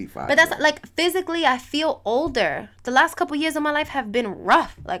like 85. But that's now. like physically, I feel older. The last couple years of my life have been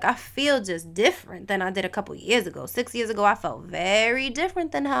rough. Like, I feel just different than I did a couple years ago. 6 years ago, I felt very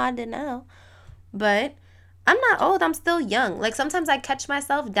different than how I did now. But I'm not old. I'm still young. Like, sometimes I catch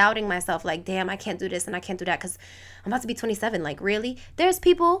myself doubting myself. Like, damn, I can't do this and I can't do that because I'm about to be 27. Like, really? There's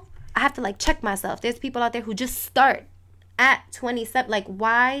people, I have to, like, check myself. There's people out there who just start at 27. Like,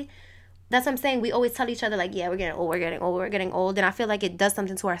 why? That's what I'm saying. We always tell each other, like, yeah, we're getting old, we're getting old, we're getting old. And I feel like it does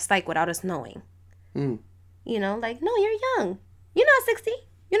something to our psyche without us knowing. Mm. You know, like, no, you're young. You're not 60.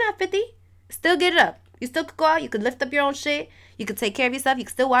 You're not 50. Still get it up. You still could go out. You could lift up your own shit. You could take care of yourself. You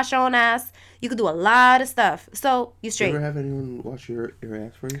could still wash your own ass. You could do a lot of stuff. So, you You straight. ever have anyone wash your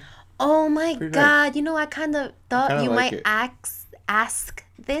ass for you? Oh, my Pretty God. nice. You know, I kind of thought kinda you like might it. ask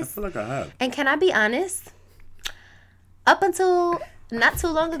I this. feel like I have. And can I be honest? Up until not too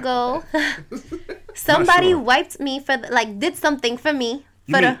long ago, somebody sure. wiped me for, like, did something for me.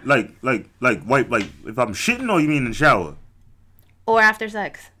 You For mean the, like wipe like if I'm shitting, or you mean in the shower? or after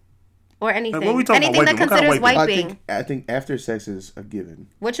sex. Or anything. what we talking about Anything that wiping? What kind of considers wiping? wiping. I think after sex is a given.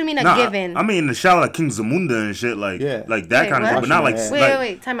 What you mean a Nah, given? I mean in the shower like King Zamunda and shit, like Yeah. like that Wait, kind of shit, what? but not like Wait, like,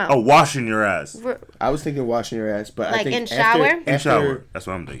 wait, time out. Oh, washing your ass I was thinking washing your ass, but I Like think in shower? in shower. That's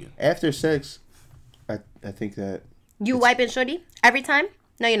what I'm thinking. After sex, I think that You wiping shorty every time?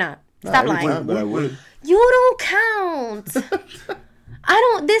 No, you're not. not Stop every lying. time, but I would. You don't count.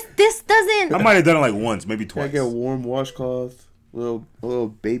 I don't. This doesn't. I might have done it like once, maybe I twice. get a warm washcloth, little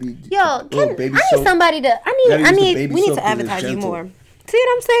baby. Yo, little I need somebody to. gotta use the We baby need soap to 'cause it's advertise you gentle. more. See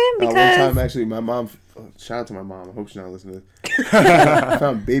what I'm saying? One Because time, actually, my mom. Shout out to my mom. I hope she's not listening to this. I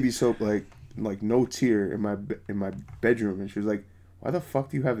found baby soap like no tear in my bedroom, and she was like, "Why the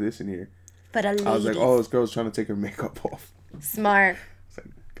fuck do you have this in here?" but a lady. I was like, "Oh, this girl's trying to take her makeup off." Smart. It's like,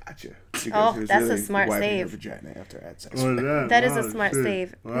 gotcha. Oh, She was that's a smart wiping save. Her vagina after I had sex. That is a smart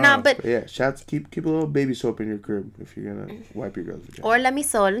save. Wow. No, but But yeah, shout keep a little baby soap in your crib if you're gonna wipe your girl's vagina. or La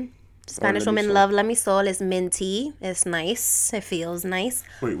Misol. Spanish La women Misol. love La Misol. It's minty. It's nice. It feels nice.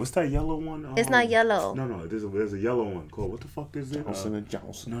 Wait, what's that yellow one? It's not yellow. No, there's a yellow one called. What the fuck is it? Johnson and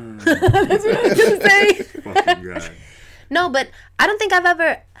Johnson. No. That's what I was gonna say. Fucking guy. No, but I don't think I've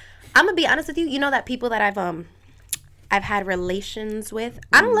ever. I'm gonna be honest with you. You know that people that I've had relations with.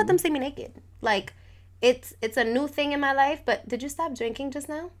 I don't let them see me naked. Like, it's a new thing in my life. But did you stop drinking just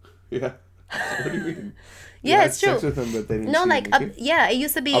now? Yeah. What do you mean? Yeah, You had it's true. sex with them, but they didn't No, see like you naked? yeah, it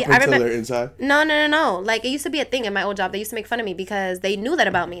used to be. Up I until remember. they're inside. No. Like, it used to be a thing in my old job. They used to make fun of me because they knew that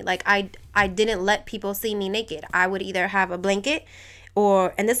about me. Like, I didn't let people see me naked. I would either have a blanket,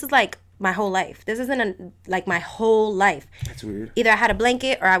 and this is like my whole life. This isn't like my whole life. That's weird. Either I had a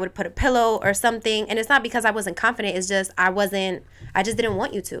blanket or I would put a pillow or something. And it's not because I wasn't confident. It's just I just didn't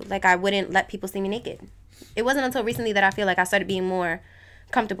want you to. Like, I wouldn't let people see me naked. It wasn't until recently that I feel like I started being more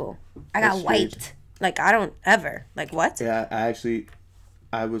comfortable. I got That's strange. wiped. Like, I don't ever. Like, what? Yeah,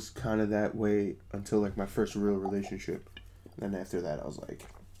 I was kind of that way until like my first real relationship. Then after that, I was like,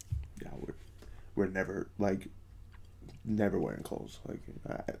 yeah, we're never wearing clothes. Like,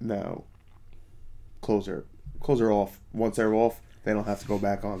 no, clothes are off. Once they're off, they don't have to go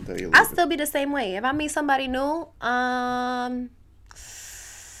back on until you leave. I still be the same way. If I meet somebody new,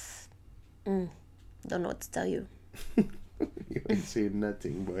 don't know what to tell you. You ain't seeing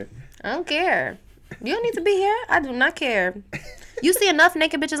nothing, boy. I don't care. You don't need to be here. I do not care. You see enough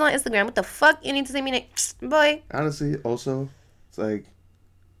naked bitches on Instagram. What the fuck? You need to see me naked, boy. Honestly, also, it's like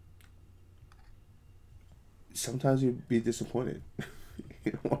sometimes you'd be disappointed.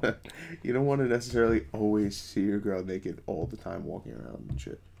 You don't want to necessarily always see your girl naked all the time walking around and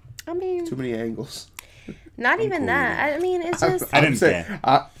shit. I mean, Too many angles. not even cool that. I mean, it's just. I didn't say,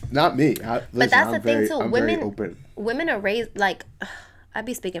 care. not me. But that's the thing too. I'm very open. Women are raised like. I'd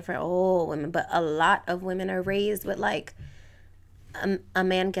be speaking for all women, but a lot of women are raised with like. A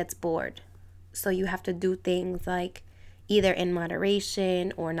man gets bored, so you have to do things like either in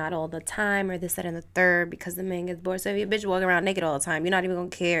moderation or not all the time or this, that, and the third because the man gets bored. So if your bitch walking around naked all the time, you're not even gonna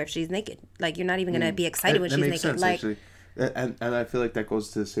care if she's naked. Like, you're not even gonna be excited when that she's makes naked. sense, Like, actually. And I feel like that goes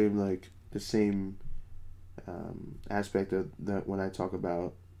to the same aspect of that when I talk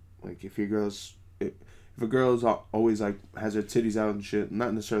about like if a girl's always like has her titties out and shit,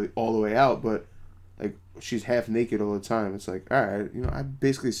 not necessarily all the way out, but like she's half naked all the time. It's like, all right, I've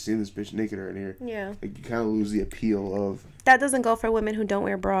basically seen this bitch naked right here. yeah, Like you kind of lose the appeal of. that doesn't go for women who don't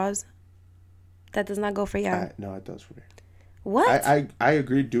wear bras. That does not go for y'all. No, it does for me. What? I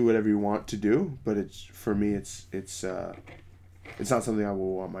agree. Do whatever you want to do, but it's for me. It's it's not something I would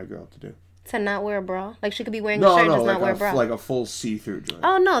want my girl to do. To not wear a bra? Like, she could be wearing a shirt and just like not wear a bra. like a full see-through joint.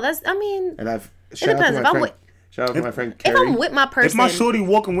 Oh, no, that's, I mean, And it depends. Shout out to my friend If Carrie. I'm with my person. If my shorty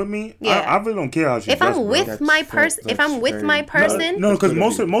walking with me, Yeah. I really don't care how she If dressed, I'm bro. with my person, if I'm with my person, No, because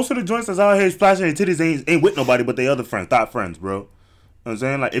most of the joints that's out here splashing their titties ain't with nobody but their other friends, thought friends, bro. You know what I'm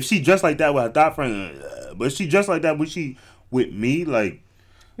saying? Like, if she dressed like that with her thought friends, but if she dressed like that when she with me, like,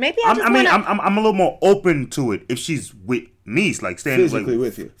 maybe I'm a little more open to it if she's with me, like standing Physically like,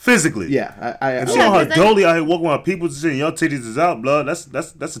 with you. Physically, Yeah, If she on her dolly out here walking with her people and saying your titties is out, blood.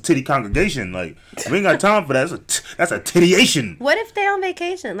 That's a titty congregation. Like, we ain't got time for that. That's a tittyation. What if they're on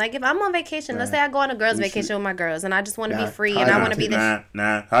vacation? Like, if I'm on vacation, let's say I go on a girls' vacation with my girls, and I just want to be free, and I want to be this.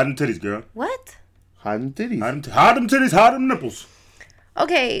 Nah, hide them titties, girl. What? Hide them titties. Hide them titties, hide them nipples.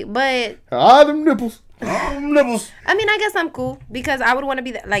 Okay, but Hide them nipples. Hide them nipples. I mean, I guess I'm cool because I would want to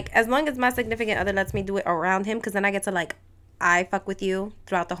be like, as long as my significant other lets me do it around him, because then I get to like, I fuck with you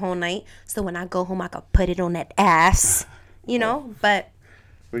throughout the whole night. So when I go home, I can put it on that ass, you know. But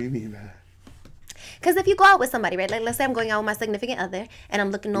What do you mean by that? because if you go out with somebody, right? Like, let's say I'm going out with my significant other, and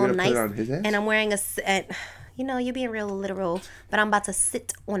I'm looking all gonna put nice, it on his ass? and I'm wearing you know, you're being real literal, but I'm about to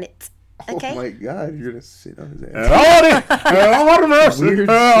sit on it. Okay. Oh my God, you're gonna sit on his ass. Weird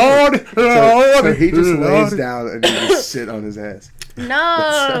so he just lays down and you just sit on his ass.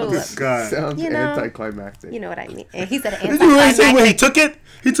 No. Sounds You know- anticlimactic. You know what I mean? And he said Did you really say when he anticlimactic. took it?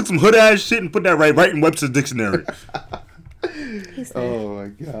 He took some hood ass shit and put that right in Webster's dictionary. He said, Oh my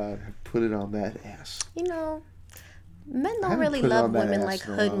God, put it on that ass. you know, men don't haven't really put it love on that women ass like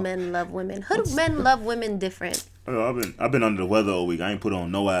in a hood while. men love women. Hood men love women different. I've been under the weather all week. I ain't put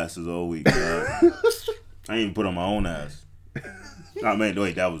on no asses all week. I ain't even put on my own ass. I mean,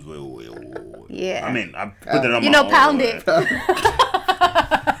 wait, that was Yeah. I mean, I put that on You my know, own pound ass. it.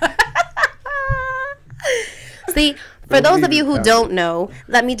 See, for those of you who don't know,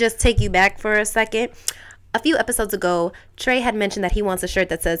 let me just take you back for a second. A few episodes ago, Trey had mentioned that he wants a shirt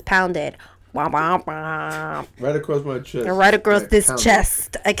that says "Pounded." Wah, wah, wah. Right across my chest. And right across this pound it.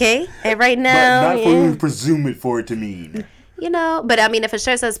 chest, okay? And right now, Not for you to presume it for it to mean. you know, but I mean, if a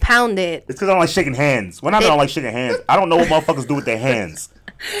shirt says "Pounded," It's because I don't like shaking hands. When I don't like shaking hands, I don't know what motherfuckers do with their hands.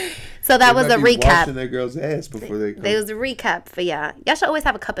 so that was They a might be recap. Washing their girl's ass before they come. There was a recap for y'all. Y'all should always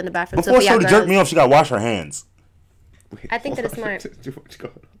have a cup in the bathroom. Before for she y'all jerk girls. me off, she got to wash her hands. I think that it's smart. What's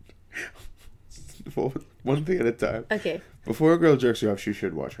going on? One thing at a time. Okay. Before a girl jerks you off, she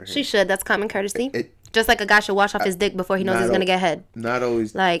should wash her hands. She should. That's common courtesy. It- Just like a guy should wash off his dick before he knows Not he's going to al- get head. Not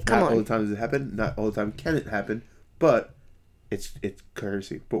always. Like, come not all on. the time does it happen. Not all the time can it happen. But it's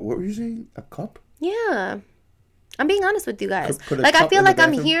courtesy. But what were you saying? A cup? Yeah. I'm being honest with you guys. Put a Like, I cup feel in the like I'm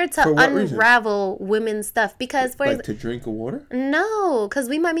bathroom? here For to what reason? unravel women's stuff. Because, for Like to drink water? no, because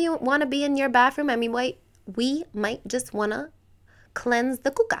we might want to be in your bathroom. I mean, we might just want to cleanse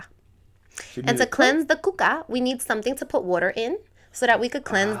the kuka. And to cleanse the kuka, we need something to put water in so that we could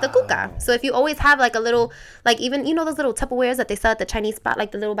cleanse the kuka. So if you always have like a little, like even, you know, those little Tupperwares that they sell at the Chinese spot,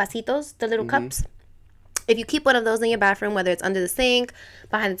 like the little vasitos, the little cups. If you keep one of those in your bathroom, whether it's under the sink,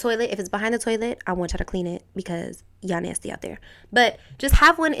 behind the toilet, if it's behind the toilet, I want y'all to clean it because y'all nasty out there. But just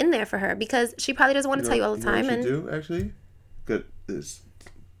have one in there for her because she probably doesn't want to tell you all the time. What And you do, actually? Good. This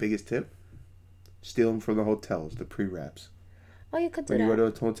biggest tip. Steal them from the hotels, the pre-wraps. oh, you could do When you that. go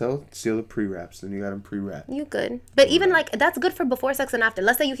to a hotel, steal the pre-wraps. Then you got them pre-wrapped. You could. But even like that's good for before sex and after.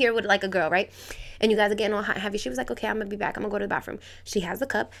 Let's say you here with like a girl, right? And you guys are getting all hot and heavy. She was like, okay, I'm gonna be back. I'm gonna go to the bathroom. She has the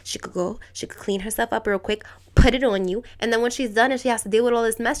cup. She could clean herself up real quick, put it on you, and then when she's done and she has to deal with all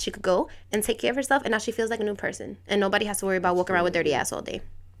this mess, she could go and take care of herself, and now she feels like a new person. And nobody has to worry about walking around with dirty ass all day.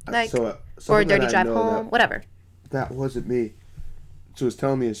 Like So, or a something that dirty I drive know home, whatever. That wasn't me. So he was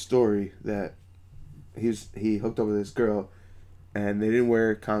telling me a story that he hooked up with this girl, and they didn't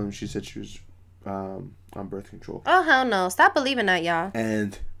wear condoms. She said she was on birth control. Oh hell no. Stop believing that, y'all.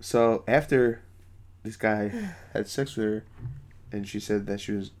 And so after this guy had sex with her, and she said that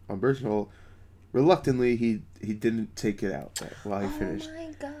she was on birth control, reluctantly he didn't take it out while he finished. Oh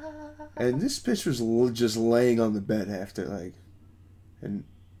my god. And this bitch was just laying on the bed after, like, and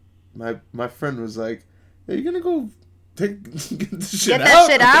my friend was like, "Are you gonna go get the shit Get that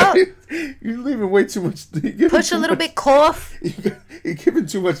shit out? You're leaving way too much. Push a little bit, cough. You're giving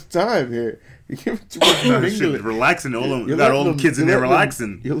too much time here. You're giving too much Nah, mingling. shit, relaxing. All them, You're you got letting all them kids in there you're letting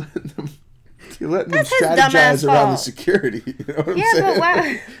relaxing. You're letting them That's his dumbass strategize around the fault. security. You know what I'm Yeah, saying? but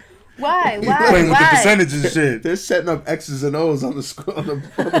why? Why? Playing Why? with the Why? percentages and shit. They're setting up X's and O's on the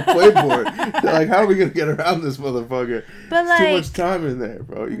playboard. They're like, how are we gonna get around this motherfucker? But, There's too like, much time in there,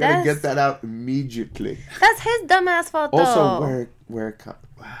 bro. You gotta that's- get that out immediately. That's his dumbass fault, though. Also, wear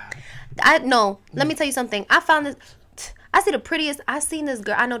I no. Let me tell you something. I found this. I see the prettiest. I seen this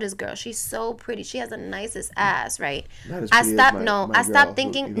girl. I know this girl. She's so pretty. She has the nicest ass, right? Not as I pretty as stopped. my- No, my I stopped girl,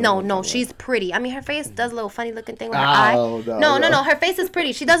 thinking. who- you know what I'm No, talking she's pretty. I mean, her face does a little funny looking thing with her Oh, eye. no, No. Her face is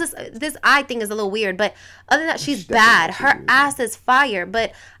pretty. She does this eye thing is a little weird, but other than that, she's definitely bad. is Her weird. ass is fire,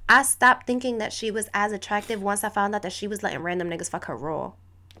 but I stopped thinking that she was as attractive once I found out that she was letting random niggas fuck her raw.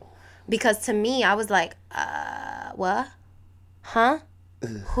 Because to me, I was like, what? Huh?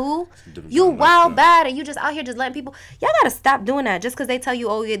 Who? You wild bad and you just out here just letting people. Y'all gotta stop doing that just because they tell you,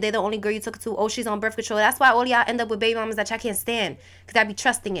 oh, yeah, they're the only girl you took it to. Oh, she's on birth control. That's why all y'all end up with baby mamas that y'all can't stand because I be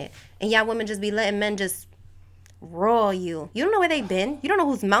trusting it. And y'all women just be letting men just raw you. You don't know where they've been. You don't know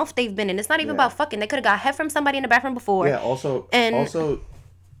whose mouth they've been in. It's not even about fucking. They could have got head from somebody in the bathroom before. Yeah. Also.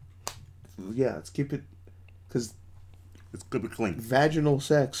 Yeah. Let's keep it because It's good to clean. vaginal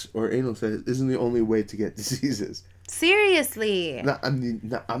sex or anal sex isn't the only way to get diseases. Seriously.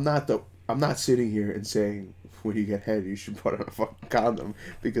 I'm not sitting here and saying when you get head you should put on a fucking condom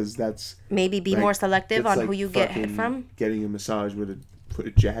because that's Maybe be like- more selective that's on like who you get head fucking from. Getting a massage with a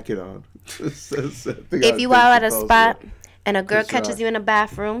jacket on. If you are at a spot and a girl It's, catches you in a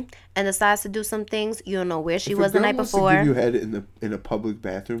bathroom and decides to do some things, you don't know where she If was a the girl night wants to before. give you head in a public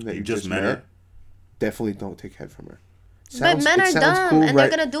bathroom that you just met, her. definitely don't take head from her. But men it are sounds dumb cool, and they're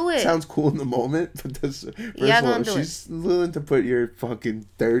gonna do it. Sounds cool in the moment, but this first Yeah, of all, gonna if do she's willing to put your fucking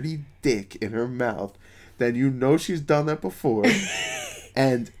dirty dick in her mouth, then you know she's done that before,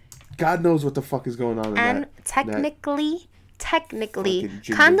 and God knows what the fuck is going on in And that. technically, fucking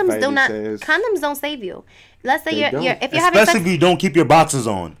condoms don't save you. Let's say They you're don't. if you're having Especially sex. if you don't keep your boxes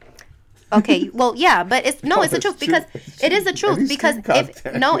on. Okay, well, yeah, but it's No, it's the it's truth true. because It's it is true. the truth Any because skin if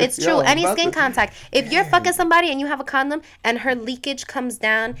contact. no, it's true. Yo, Any about skin to- contact. If you're fucking somebody and you have a condom and her leakage comes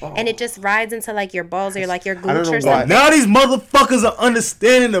down and it just rides into like your balls or like your I don't gooch know or why. something. Now these motherfuckers are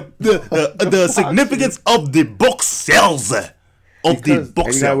understanding the significance of the book cells. Of the book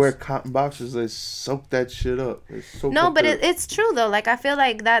and you gotta wear cells. cotton boxes. They soak that shit up. They soak No, up but the- it's true though. Like I feel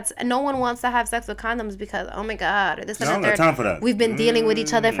like that's no one wants to have sex with condoms because oh my god, this I and don't the got third. time for that. We've been dealing with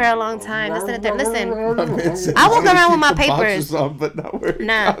each other for a long time. This and the third. Listen, My man said I he's walk gonna around with keep my the boxes papers. on, but not wear a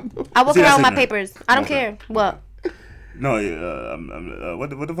nah, condom. I walk See, around with that's my ignorant. papers. I don't Okay. care what. No, what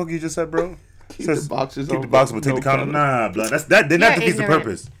the fuck you just said, bro? Keep the boxes Keep on, the boxes, but but take the no condom. condom. Nah, blood. Then that You're defeats the ignorant.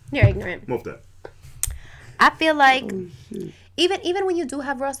 purpose. You're ignorant. Move that. I feel like Oh, even when you do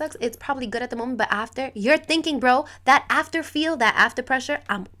have raw sex, it's probably good at the moment, but after you're thinking, bro, that after feel, that after pressure,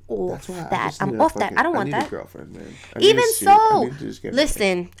 I'm off That's why I that. just need I'm a off that. fucking- I don't want need a that. girlfriend, man. I need Even to see- I so, need to just get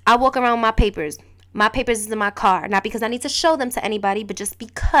listen, I walk around with my papers. My papers is in my car, not because I need to show them to anybody, but just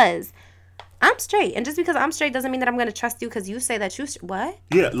because I'm straight. And just because I'm straight doesn't mean that I'm gonna trust you because you say that you what?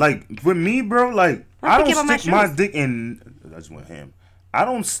 Yeah, like with me, bro. Like I thinking don't about my stick my shoes. dick in. I just went ham. I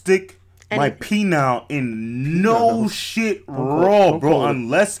don't stick my Anything. penile in no shit raw, don't bro. call it-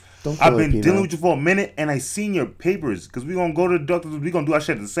 Unless don't call I've it been penile. dealing with you for a minute and I seen your papers, cause we gonna go to the doctors. We gonna do our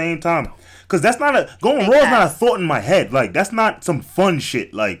shit at the same time. Cause that's not a going Big raw is not a facts. thought in my head. Like that's not some fun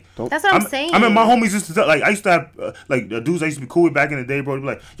shit. Like That's what I'm saying. I mean, my homies used to tell, like I used to have like the dudes I used to be cool with back in the day, bro. They be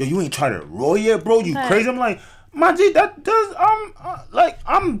like, yo, you ain't tried it raw yet, bro. You Okay. crazy? I'm like, my G, that does like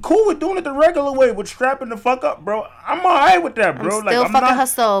I'm cool with doing it the regular way with strapping the fuck up, bro. I'm alright with that, bro. I'm Like still I'm fucking not. her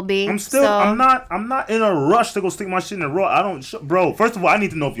soul, B. I'm still. So, I'm not in a rush to go stick my shit in the raw. I don't, bro. First of all, I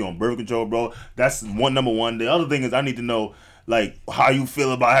need to know if you're on birth control, bro. That's number one. The other thing is I need to know like how you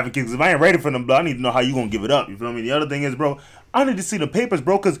feel about having kids. If I ain't ready for them, bro, I need to know how you gonna give it up. You feel me? The other thing is, bro, I need to see the papers,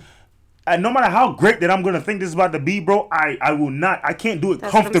 bro, because no matter how great that I'm gonna think this is about to be, bro, I will not. I can't do it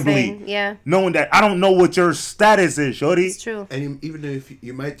That's what I'm comfortably. saying, yeah. Knowing that I don't know what your status is, shorty. it's true. And even if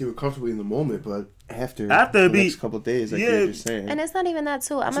you might do it comfortably in the moment, but after After the it be- next couple of days, like yeah. you're just saying. And it's not even that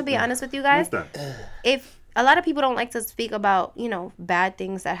too. I'm gonna be honest with you guys. What's that? If a lot of people don't like to speak about, bad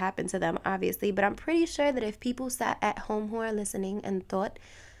things that happen to them, obviously, but I'm pretty sure that if people sat at home who are listening and thought,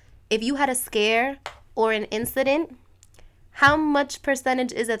 if you had a scare or an incident, how much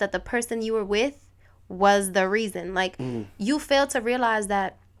percentage is it that the person you were with was the reason? Like, you fail to realize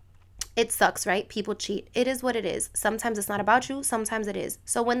that it sucks, right? People cheat. It is what it is. Sometimes it's not about you. Sometimes it is.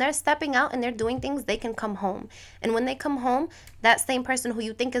 So when they're stepping out and they're doing things, they can come home. And when they come home, that same person who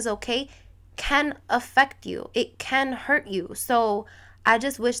you think is okay can affect you. It can hurt you. So I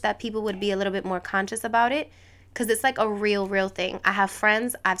just wish that people would be a little bit more conscious about it because it's like a real thing. I have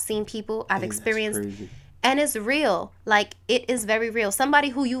friends. I've seen people. I've experienced. crazy. And it's real. Like, it is very real. Somebody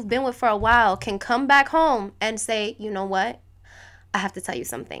who you've been with for a while can come back home and say, you know what? I have to tell you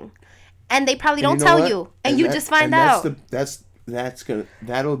something. And they probably don't you know tell what? you. And you that- just find and out.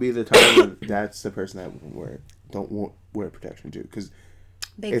 That'll be the time when that's the person that don't wear protection too. Because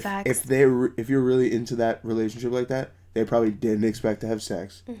Big facts. if you're really into that relationship like that, They probably didn't expect to have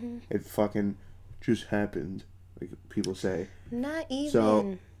sex. It fucking just happened, like people say. Not even.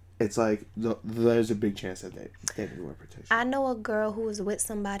 So it's like there's a big chance that they didn't wear protection. I know a girl who was with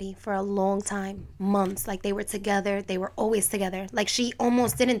somebody for a long time, months. Like they were together. They were always together. Like she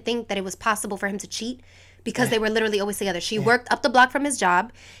almost didn't think that it was possible for him to cheat because they were literally always together. She worked up the block from his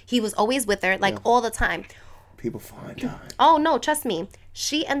job. He was always with her, like all the time. People find time. Oh no, trust me.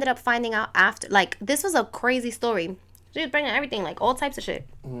 She ended up finding out after. Like this was a crazy story. She was bringing everything, like all types of shit.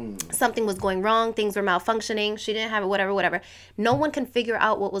 Something was going wrong. Things were malfunctioning. She didn't have it, whatever. No one can figure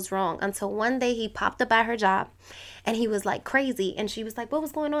out what was wrong until one day he popped up at her job and he was like crazy. And she was like, what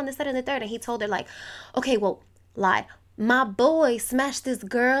was going on? This, that, and the third. And he told her like, okay, well, lie. My boy smashed this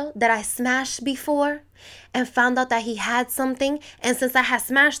girl that I smashed before and found out that he had something. And since I had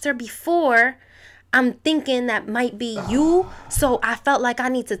smashed her before, I'm thinking that might be you. So I felt like I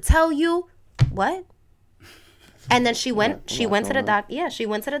need to tell you. What? And then she went to the doctor. Yeah, she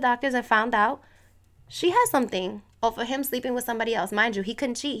went to the doctors and found out she had something off of him sleeping with somebody else. Mind you, he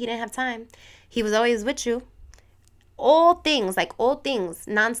couldn't cheat. He didn't have time. He was always with you. All things,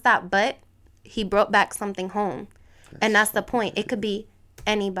 nonstop. But he brought back something home. And that's the point. It could be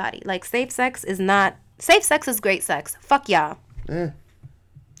anybody. Like safe sex is great sex. Fuck y'all. Yeah.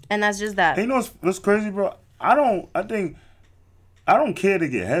 And that's just that. Hey, you know what's crazy, bro? I don't care to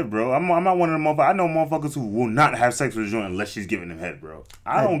get head, bro. I'm not one of them motherfuckers. I know motherfuckers who will not have sex with a joint unless she's giving them head, bro.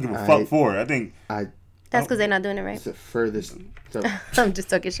 I don't give a fuck for it. That's because they're not doing it right. It's the furthest. I'm just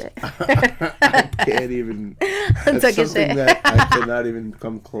talking shit. I can't even. I'm That's talking something shit. that I cannot even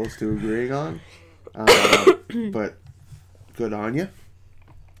come close to agreeing on. But good on you.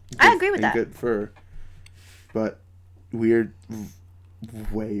 I agree with that. Good for her. But weird.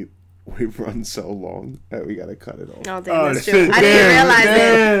 We've run so long that we gotta cut it off. Oh, damn, that's true. I didn't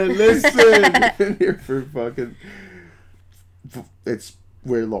realize it. Listen, been here for fucking.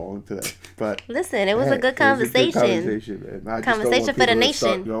 We're long today, but listen, it was a good conversation. Man. Conversation for the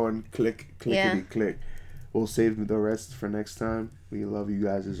nation. Going click. We'll save the rest for next time. We love you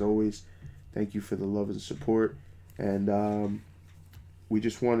guys as always. Thank you for the love and support, and we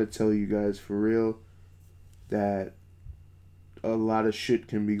just want to tell you guys for real that a lot of shit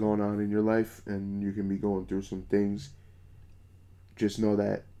can be going on in your life and you can be going through some things. Just know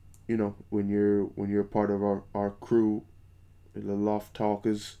that, you know, when you're part of our crew, the Loft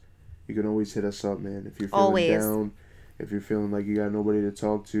Talkers, you can always hit us up, man. If you're feeling down, if you're feeling like you got nobody to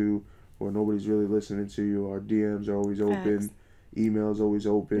talk to or nobody's really listening to you, our DMs are always open. Email's always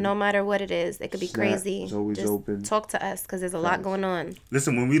open. No matter what it is, it could be crazy. It's always open. Talk to us because there's a lot going on.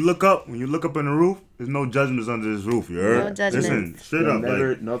 Listen, when you look up on the roof, there's no judgments under this roof. You heard? No judgments. Listen, straight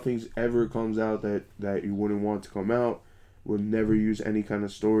up. Nothing's ever comes out that you wouldn't want to come out. We'll never use any kind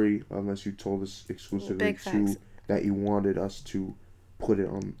of story unless you told us exclusively that you wanted us to put it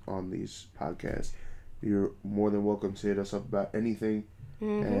on these podcasts. You're more than welcome to hit us up about anything.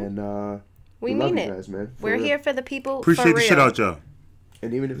 And we love mean you it. guys, man. We're here for the people. Appreciate the shit out y'all.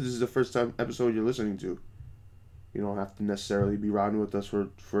 And even if this is the first time episode you're listening to, you don't have to necessarily be riding with us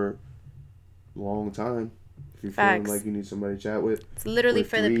for a long time. If you're feeling like you need somebody to chat with, it's literally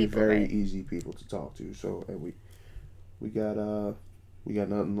for the people. Very easy people to talk to. So, and we got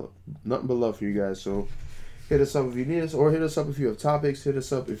nothing but love for you guys. So hit us up if you need us, or hit us up if you have topics. Hit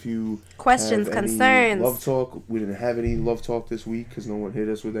us up if you questions, have any concerns. Love talk. We didn't have any love talk this week because no one hit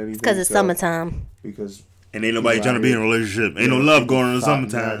us with anything. Because it's summertime. And ain't nobody trying to be in a relationship. Ain't no love going on in the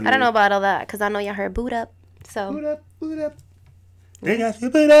summertime. I don't know about all that because I know y'all heard boot up. So boot up. They got you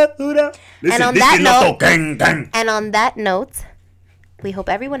boot up. Listen, and on that note, we hope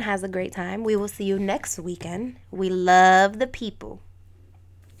everyone has a great time. We will see you next weekend. We love the people.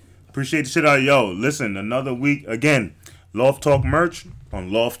 Appreciate the shit out of yo. Listen, another week again. Loft Talk merch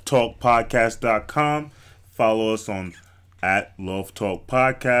on lofttalkpodcast.com. Follow us on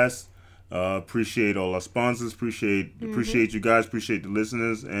 @LoftTalkPodcast. Appreciate all our sponsors. Appreciate you guys. Appreciate the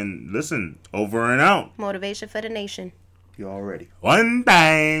listeners. And listen, over and out. Motivation for the nation. You already. One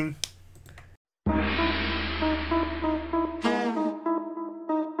time.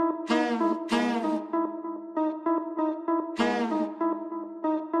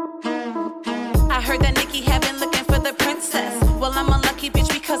 I heard that Nicki had been looking for the princess. Well, I'm a lucky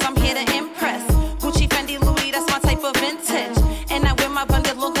bitch because I'm here to impress. Gucci, Fendi, Louis, that's my type of vintage. And I wear my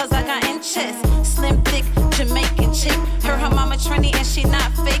bundle low cause I got inches. Slim, thick, Jamaican chick. Her mama trendy and she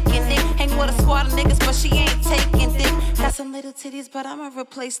not faking it. Hang with a squad of niggas but she ain't taking dick. Got some little titties but I'ma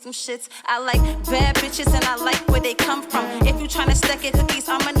replace them shits. I like bad bitches and I like where they come from. If you tryna stack your cookies,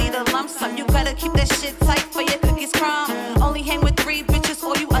 I'ma need a lump sum. You better keep that shit tight for your cookies crumb. Only hang with 3 bitches,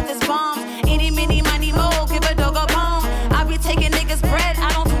 all you others bombs. Any, mini, money, mo, give a dog a bone.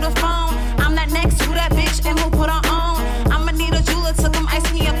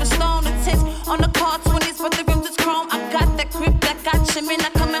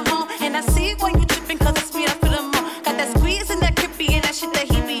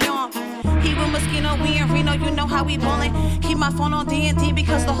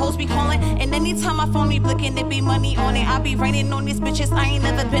 my phone be blinking, it be money on it. I be raining on these bitches, I ain't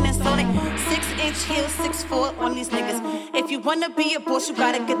never been insulted. 6-inch heels, 6'4" on these niggas. If you wanna be a boss, you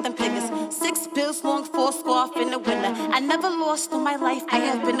gotta get them figures. 6 bills long, 4 scarf in the winter. I never lost all my life, I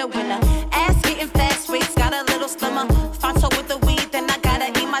have been a winner. Ass getting fast, waist got a little slimmer. Fonto with the weed, then I gotta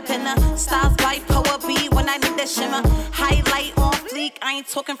eat my dinner. Styles by Poa B when I need that shimmer. Highlight on fleek, I ain't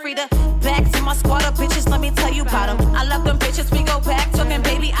talking Frida. Back to my squad of bitches, let me tell you about them. I love them bitches, we go back, talking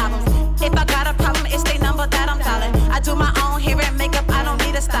baby albums. If I got a problem, it's they number that I'm dialing. I do my own hair and makeup, I don't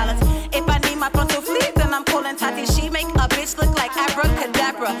need a stylist. If I need my frontal fleet, then I'm calling Tati. She make a bitch look like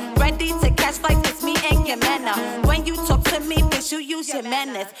abracadabra. Ready to catch flights, it's me and your man now. When you talk to me, bitch, you use your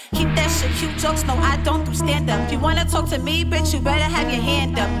manners. Keep that shit cute jokes, no, I don't do stand-up. If you wanna talk to me, bitch, you better have your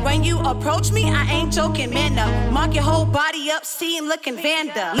hand up. When you approach me, I ain't joking, man up. Mark your whole body up, scene looking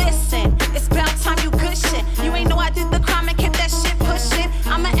Vanda. Listen, it's about time you good shit. You ain't know I did the crime and kept that shit pushing.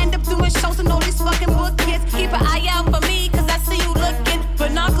 I'ma end up doing shows and all these fucking book kids. Keep an eye out for me, cause I see you looking.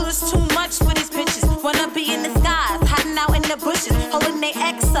 Binoculars too much for these bitches. Wanna be in the skies, hiding out in the bushes, holding their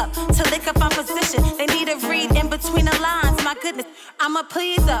ex up to lick up my position. They need to read in between the lines, my goodness. I'm a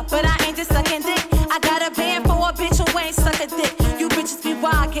pleaser, but I ain't just sucking dick. I got a band for a bitch who ain't suck a dick. You bitches be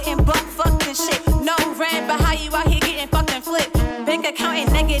wild, getting buck fucked and shit. No rent, but how you out here getting fucked and flipped? Bank account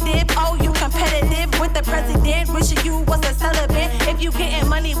ain't negative, oh you competitive with the president. Wishing you was a celibate. If you getting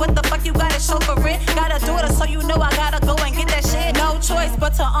money, what the fuck you gotta show for it? Got a daughter, so you know I gotta go and get that shit. No choice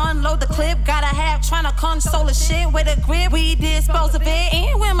but to unload the clip. Gotta have tryna console the shit with a grip. We dispose of it.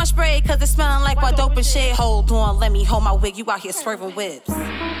 Ain't wear my spray, cause it's smelling like what dope and shit. Hold on, let me hold my wig. You out here swerving whips.